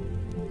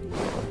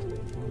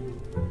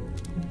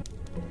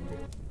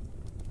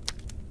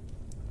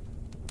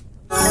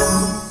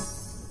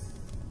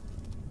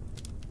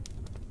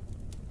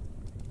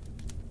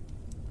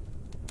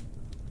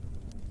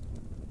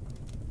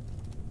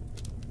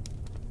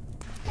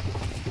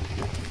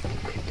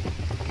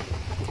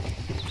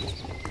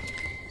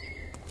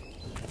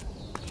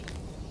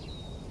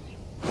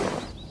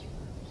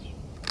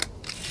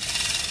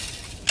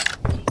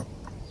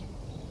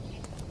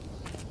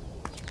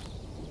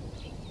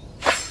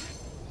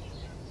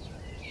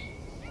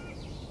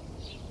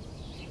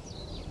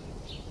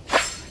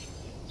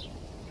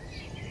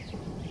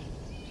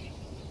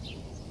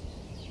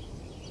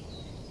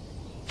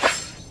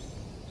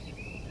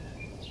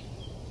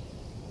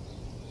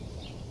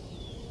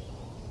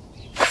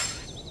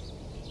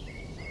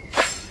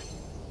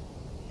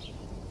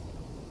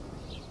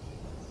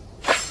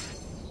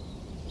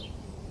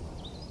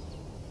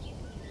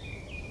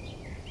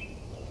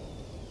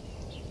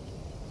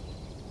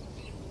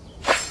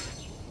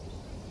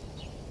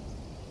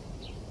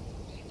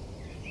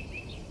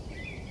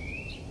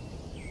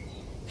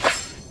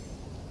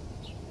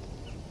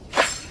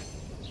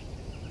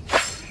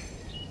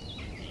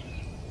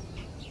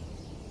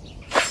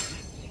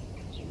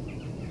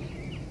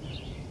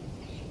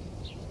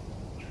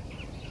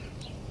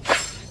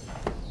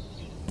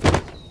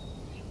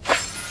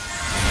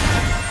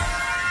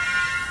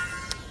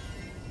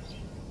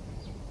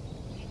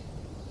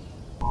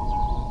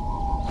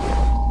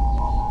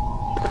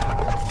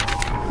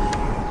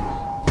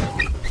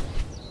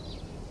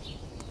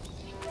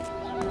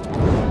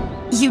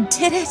 You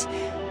did it!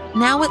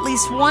 Now at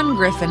least one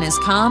griffin is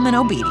calm and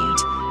obedient.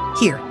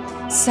 Here,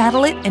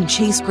 saddle it and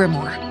chase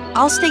Grimoire.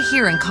 I'll stay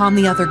here and calm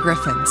the other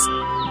griffins.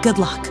 Good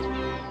luck.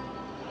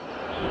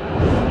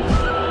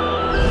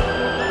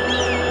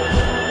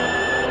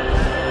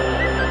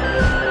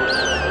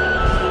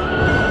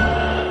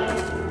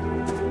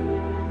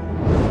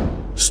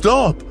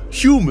 Stop!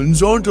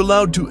 Humans aren't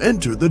allowed to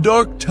enter the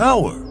Dark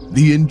Tower.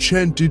 The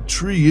enchanted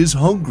tree is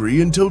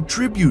hungry until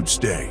Tribute's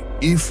Day.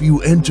 If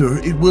you enter,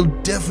 it will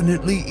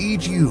definitely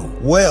eat you.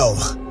 Well,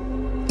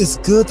 it's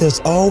good there's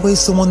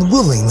always someone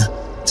willing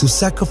to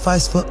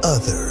sacrifice for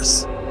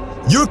others.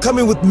 You're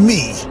coming with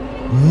me,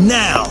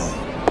 now!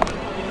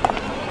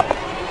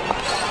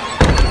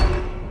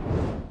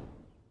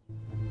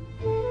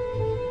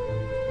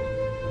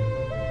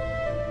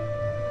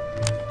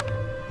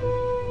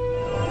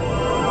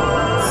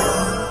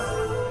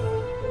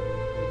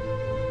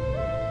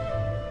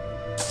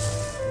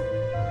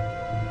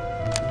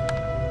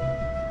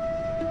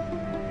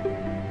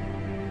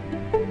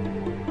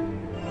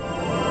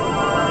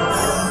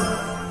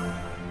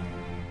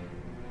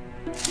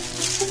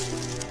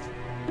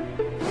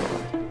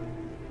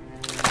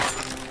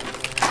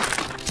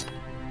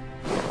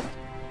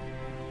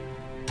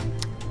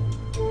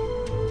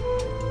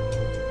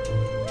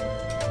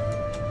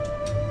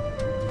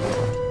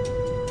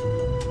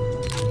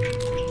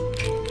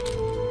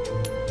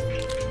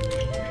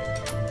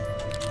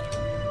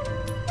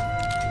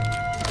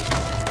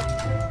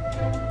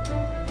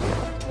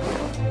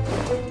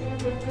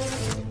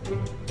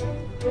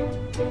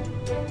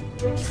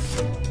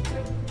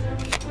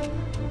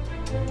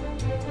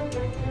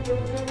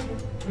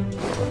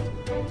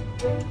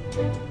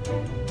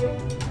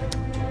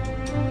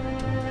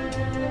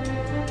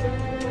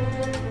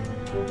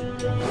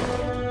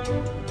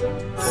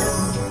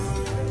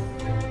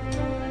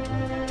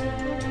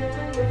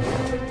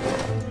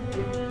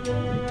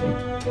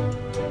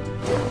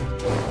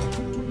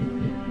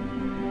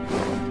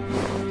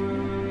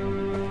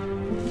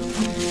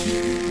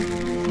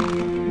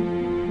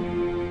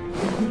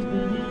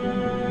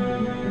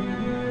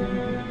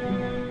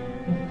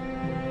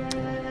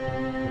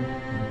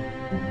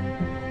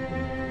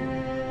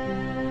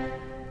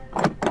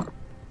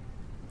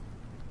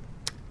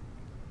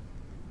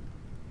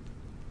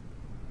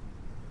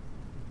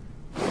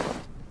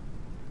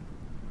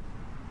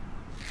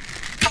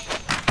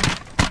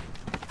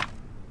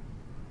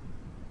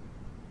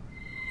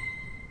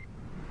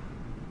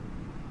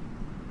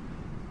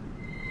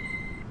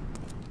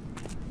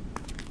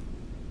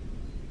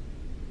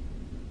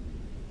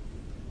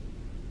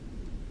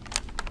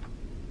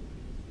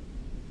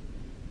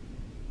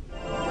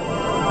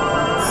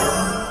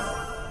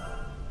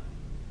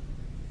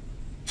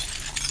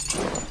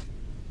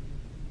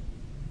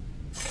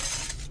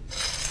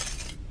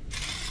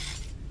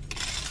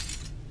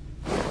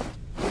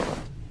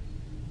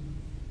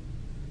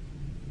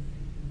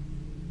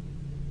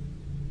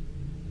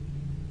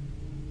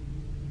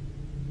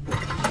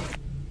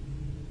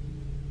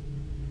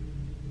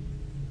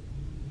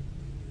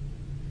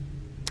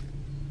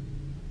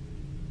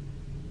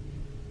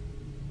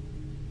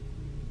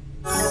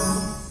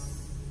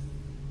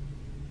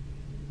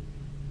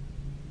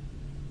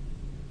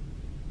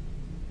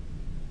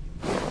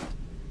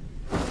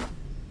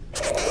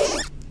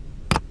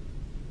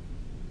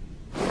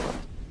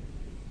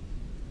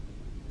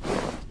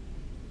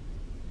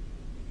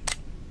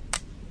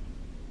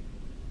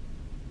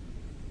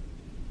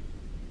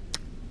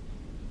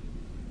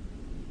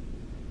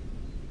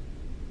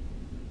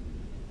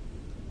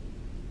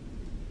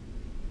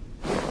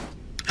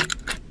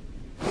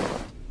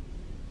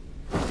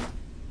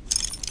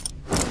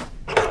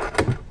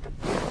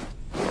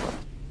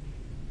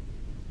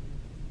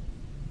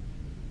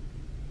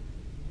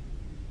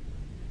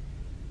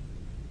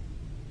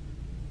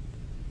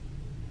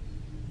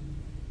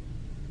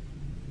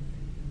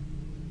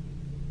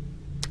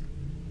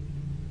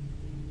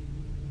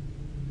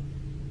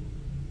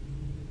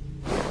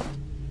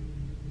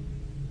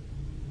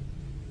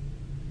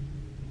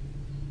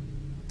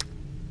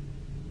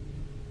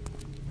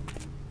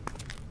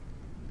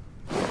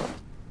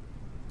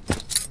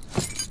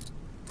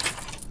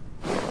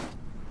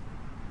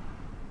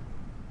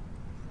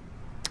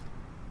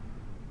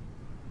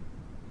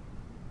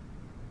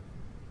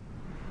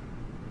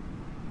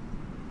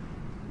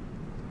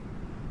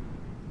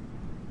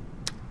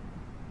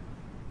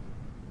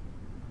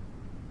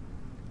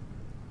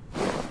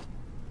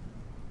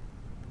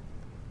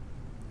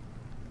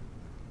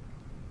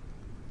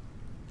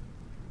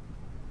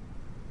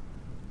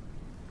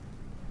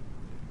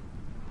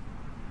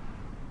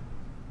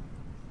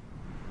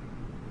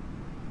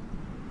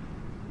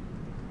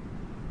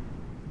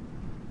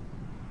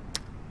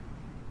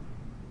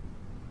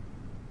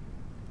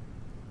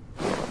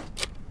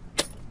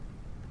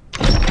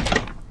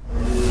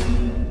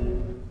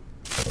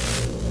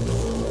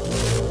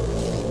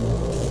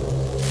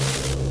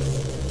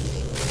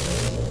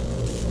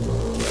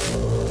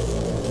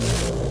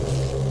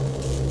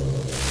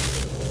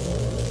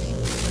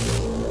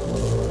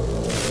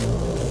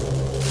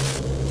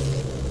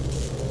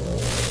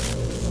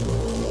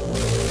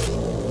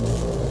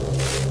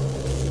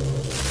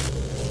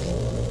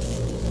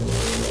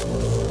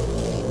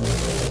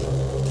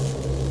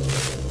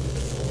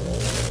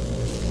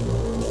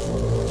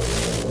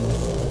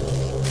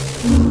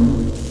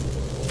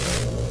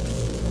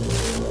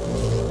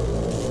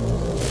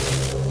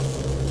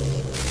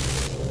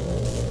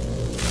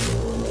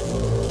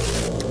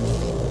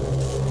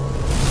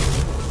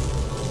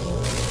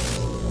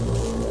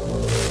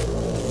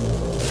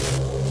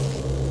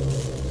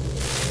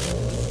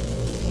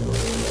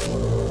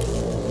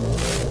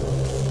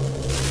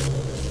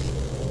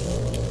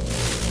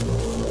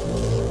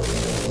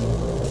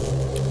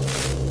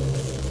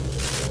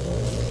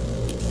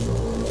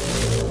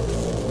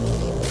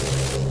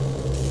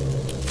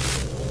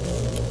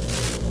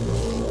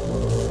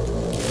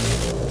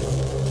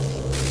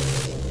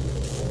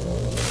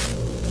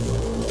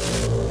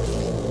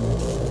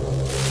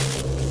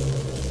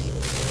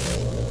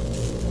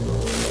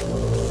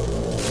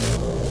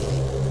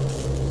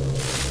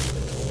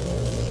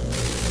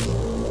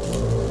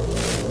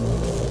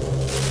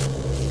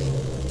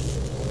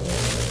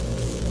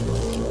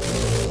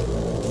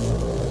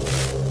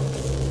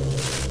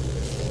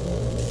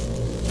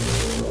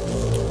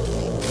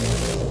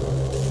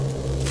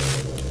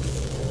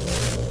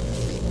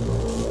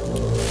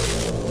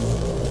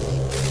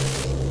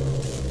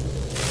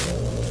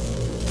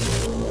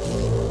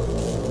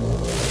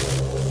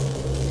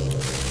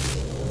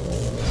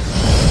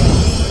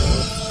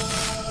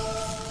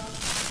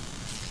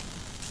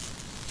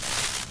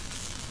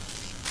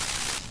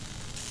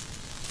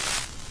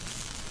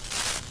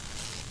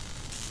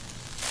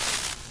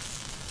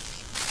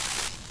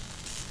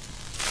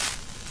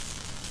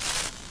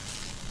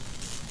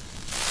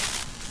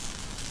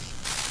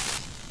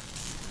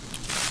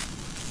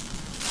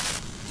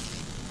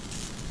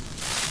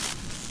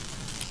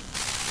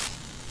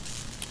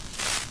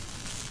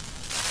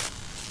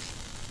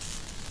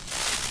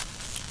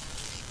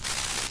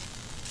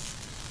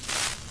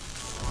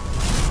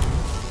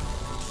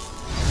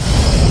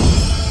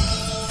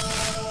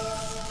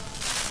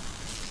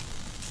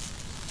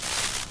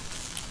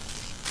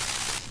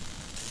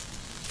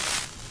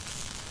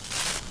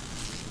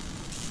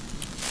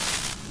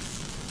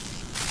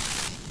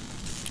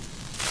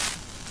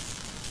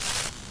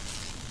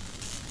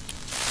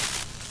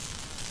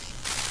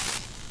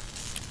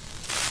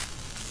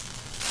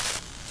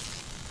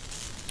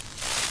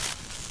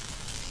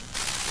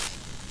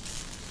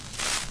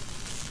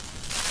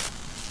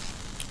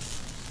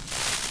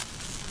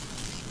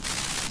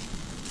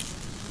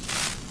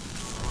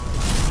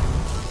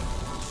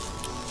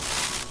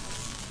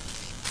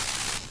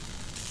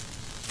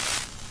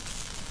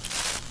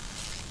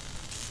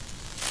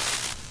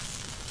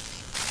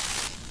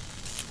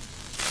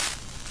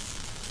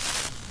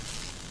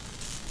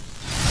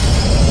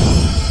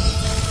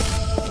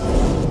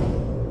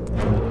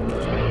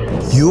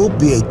 You'll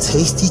be a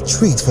tasty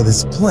treat for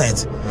this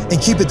plant,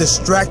 and keep it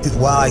distracted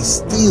while I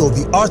steal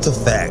the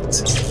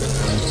artifact.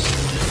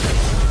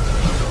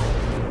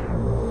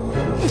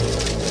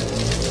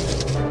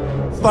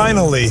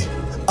 Finally,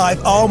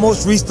 I've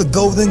almost reached the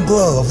golden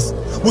gloves,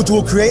 which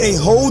will create a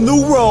whole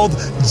new world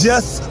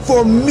just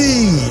for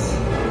me.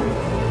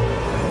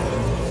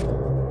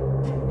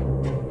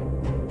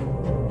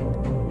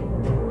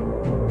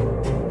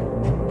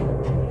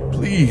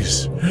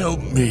 Please, help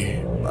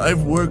me.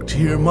 I've worked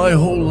here my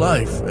whole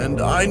life,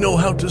 and I know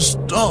how to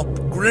stop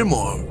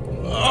Grimoire.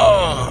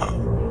 Ah!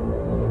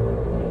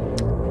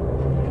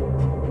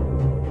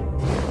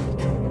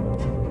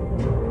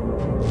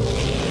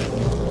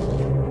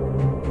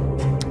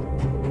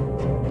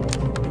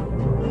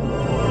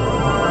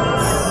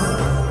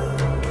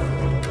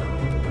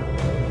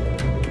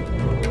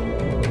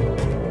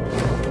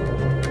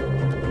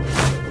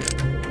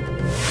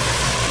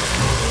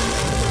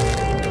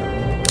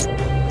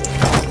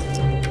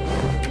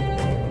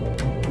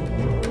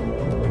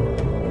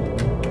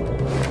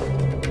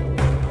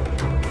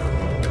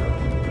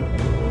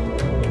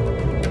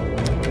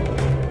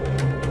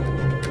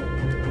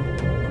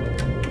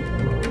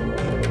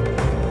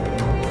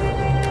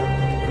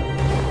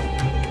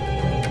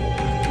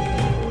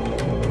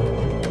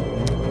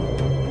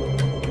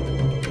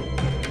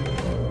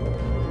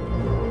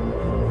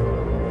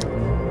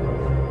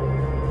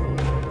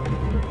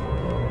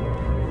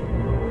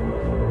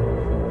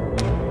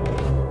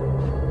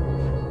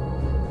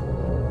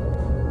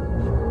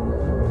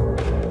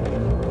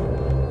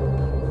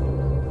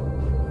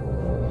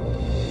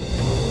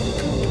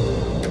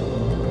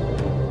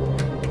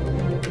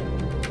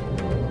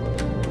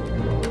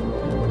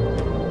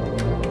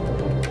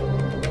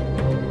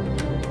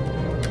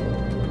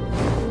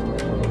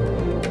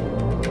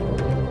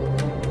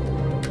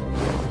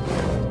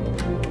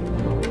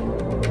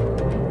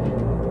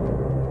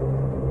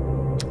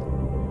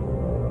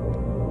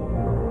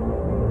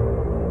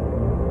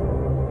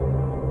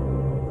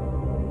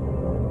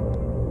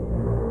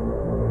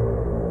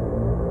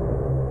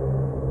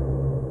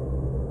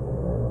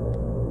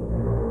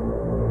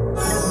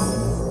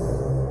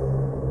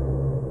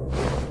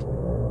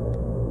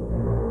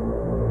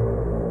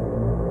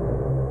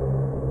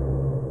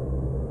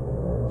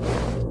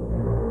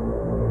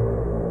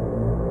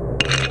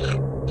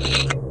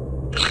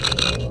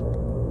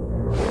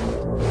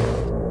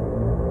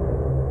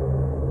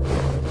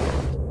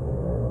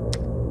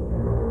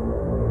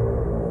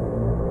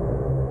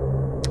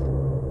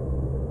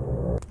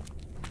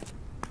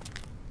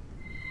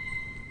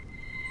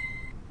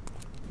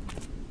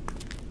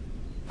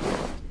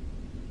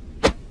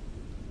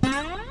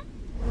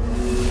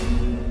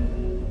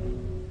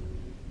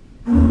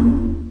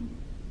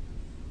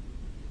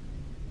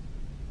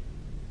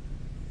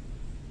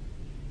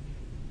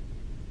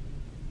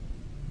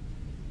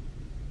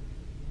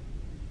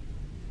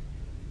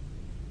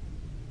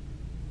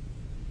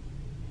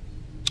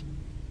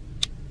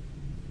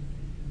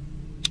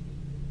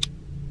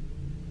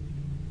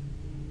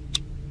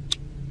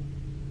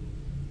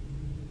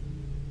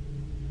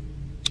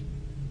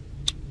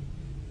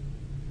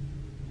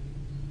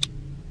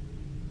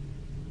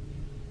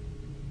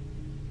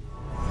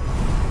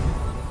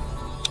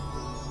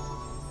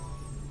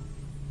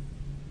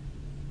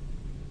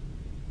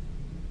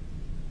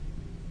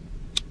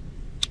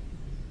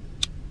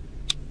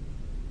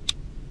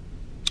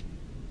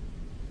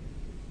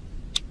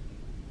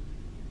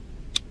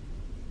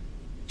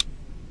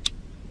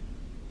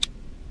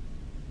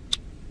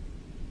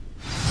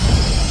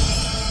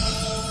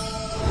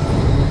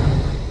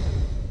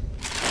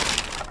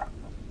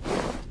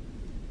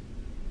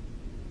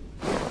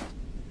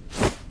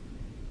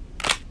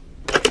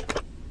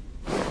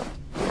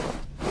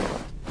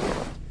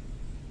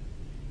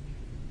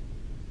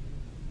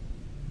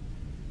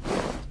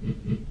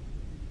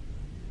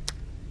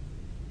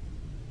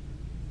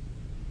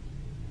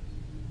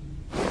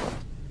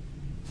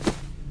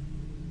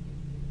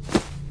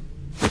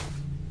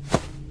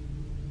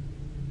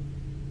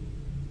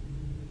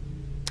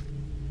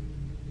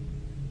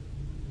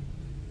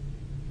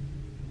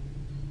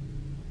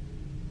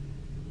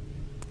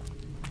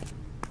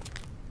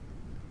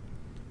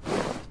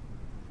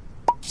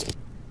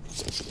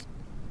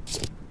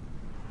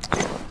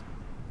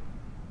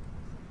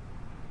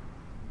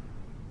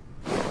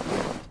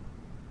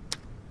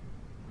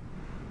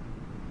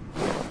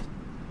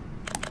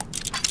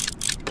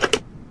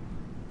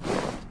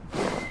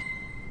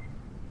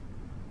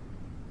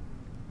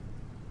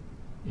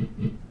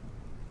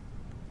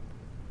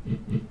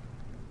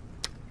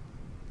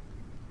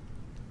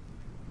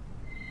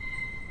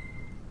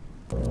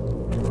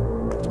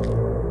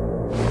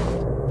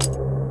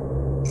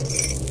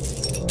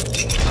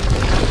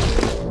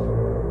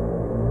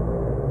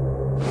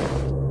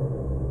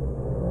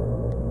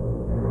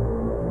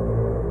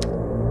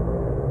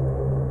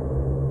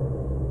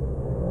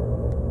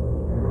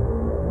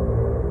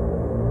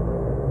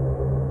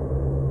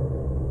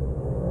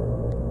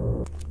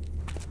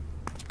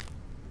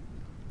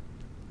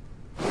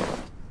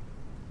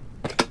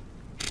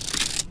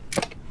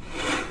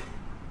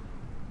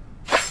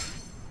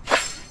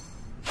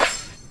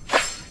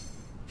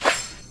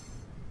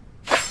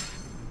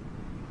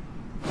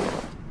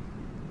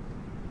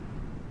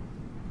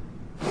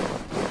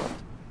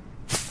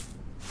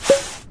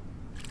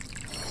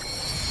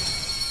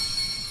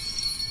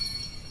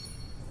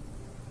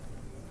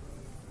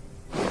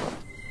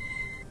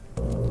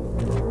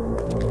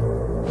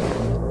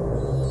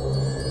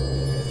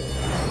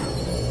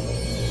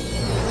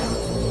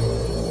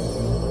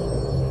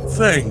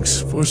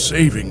 Thanks for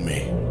saving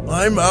me.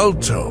 I'm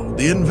Alto,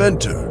 the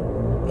inventor.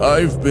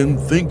 I've been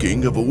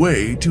thinking of a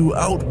way to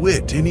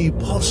outwit any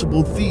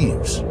possible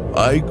thieves.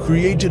 I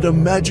created a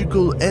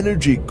magical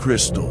energy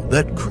crystal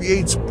that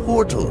creates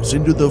portals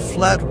into the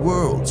flat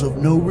worlds of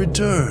no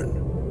return.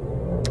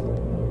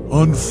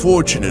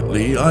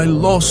 Unfortunately, I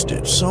lost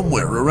it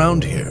somewhere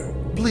around here.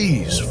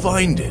 Please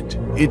find it.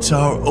 It's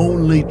our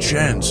only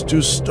chance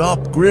to stop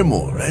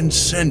Grimoire and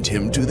send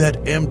him to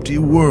that empty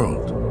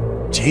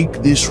world.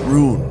 Take this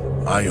rune.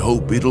 I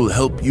hope it'll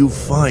help you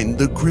find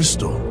the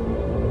crystal.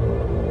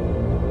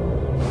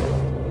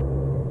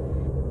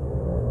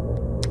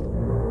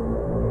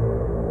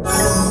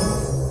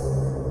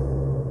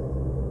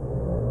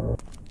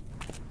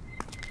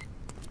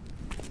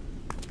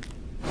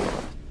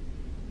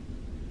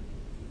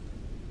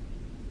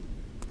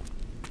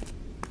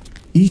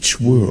 Each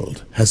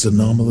world has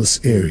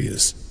anomalous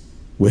areas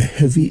where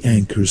heavy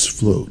anchors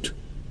float,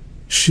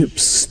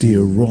 ships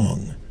steer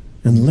wrong,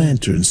 and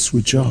lanterns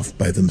switch off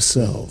by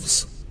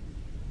themselves.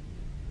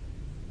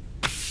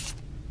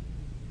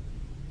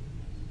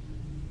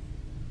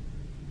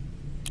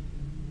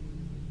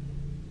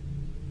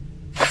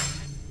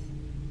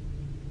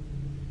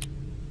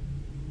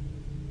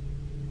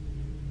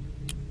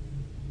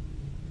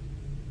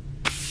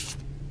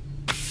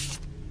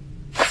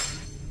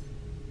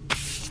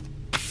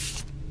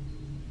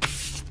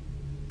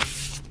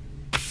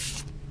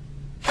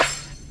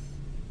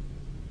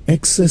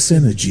 Excess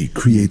energy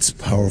creates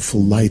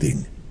powerful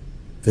lighting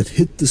that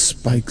hit the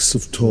spikes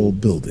of tall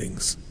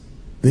buildings.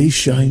 They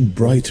shine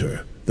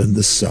brighter than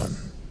the sun.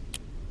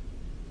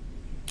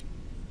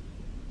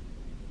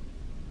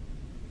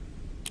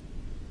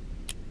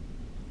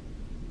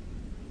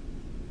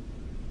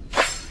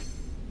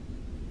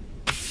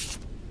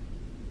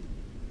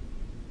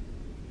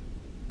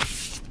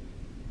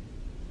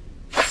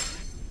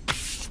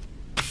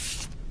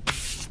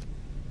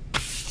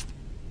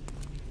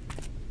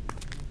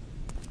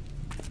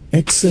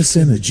 Excess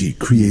energy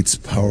creates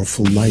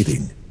powerful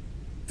lighting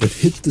that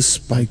hit the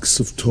spikes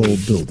of tall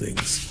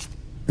buildings.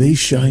 They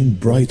shine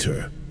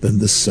brighter than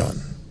the sun.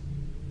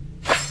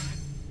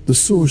 The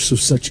source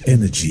of such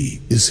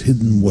energy is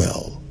hidden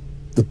well.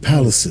 The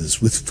palaces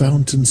with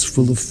fountains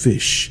full of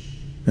fish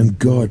and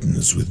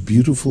gardens with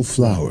beautiful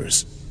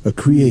flowers are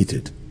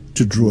created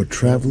to draw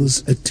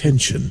travelers'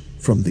 attention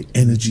from the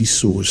energy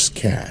source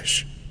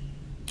cache.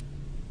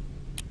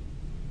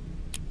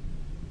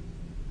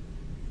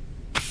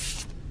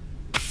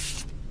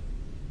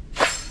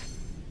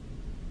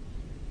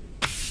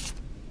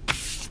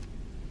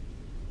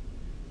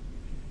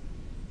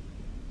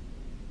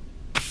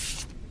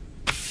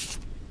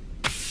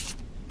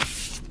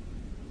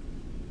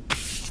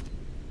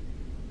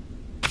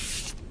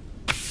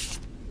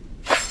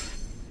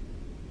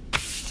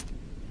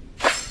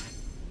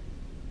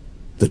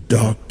 The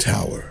Dark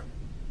Tower,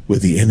 where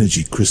the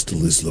energy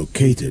crystal is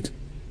located,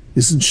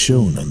 isn't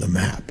shown on the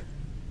map.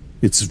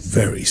 It's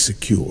very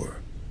secure.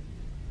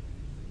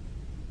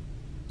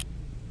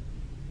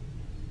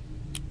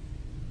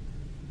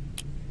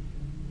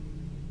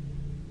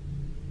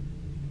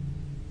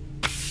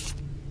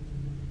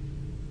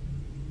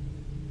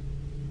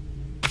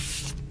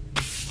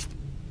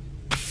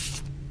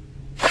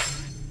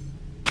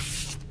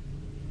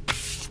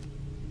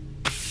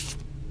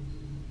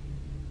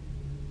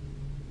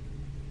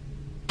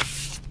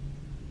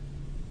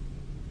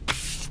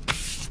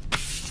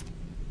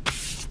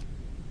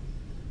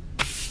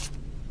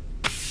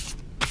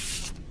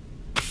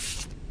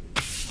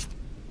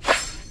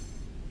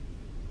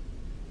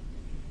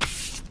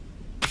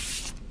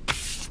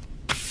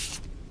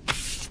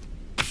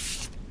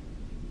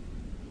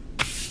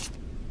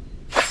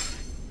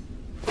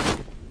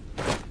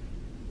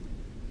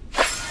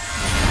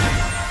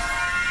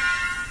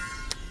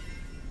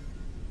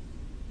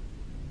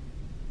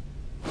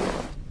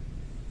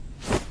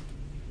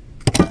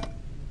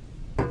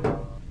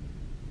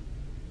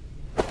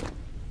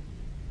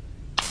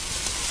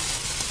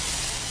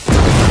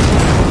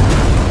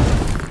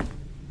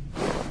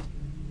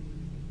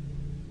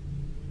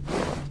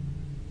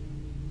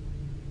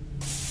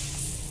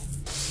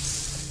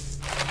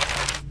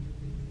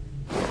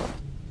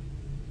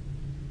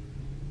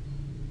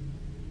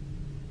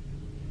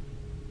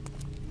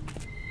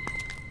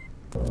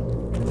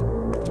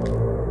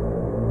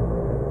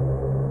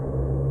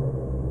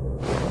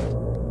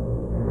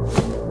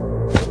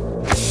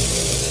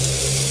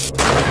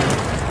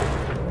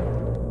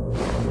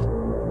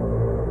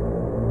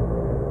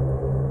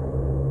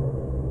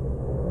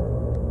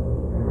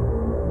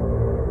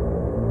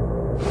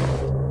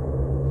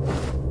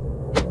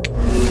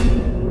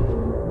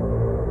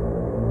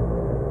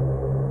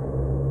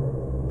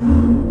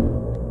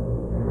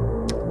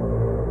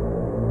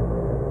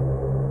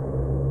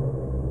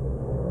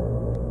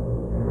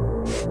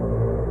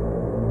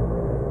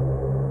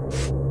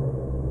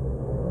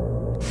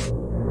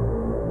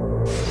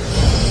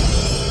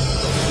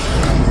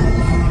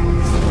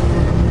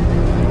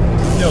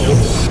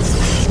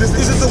 This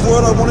isn't the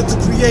world I wanted to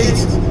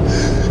create!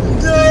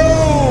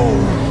 No!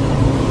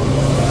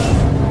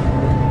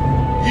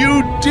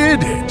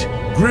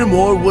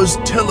 Grimoire was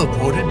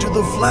teleported to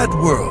the Flat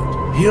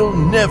World. He'll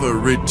never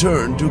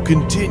return to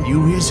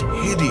continue his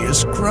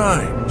hideous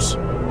crimes.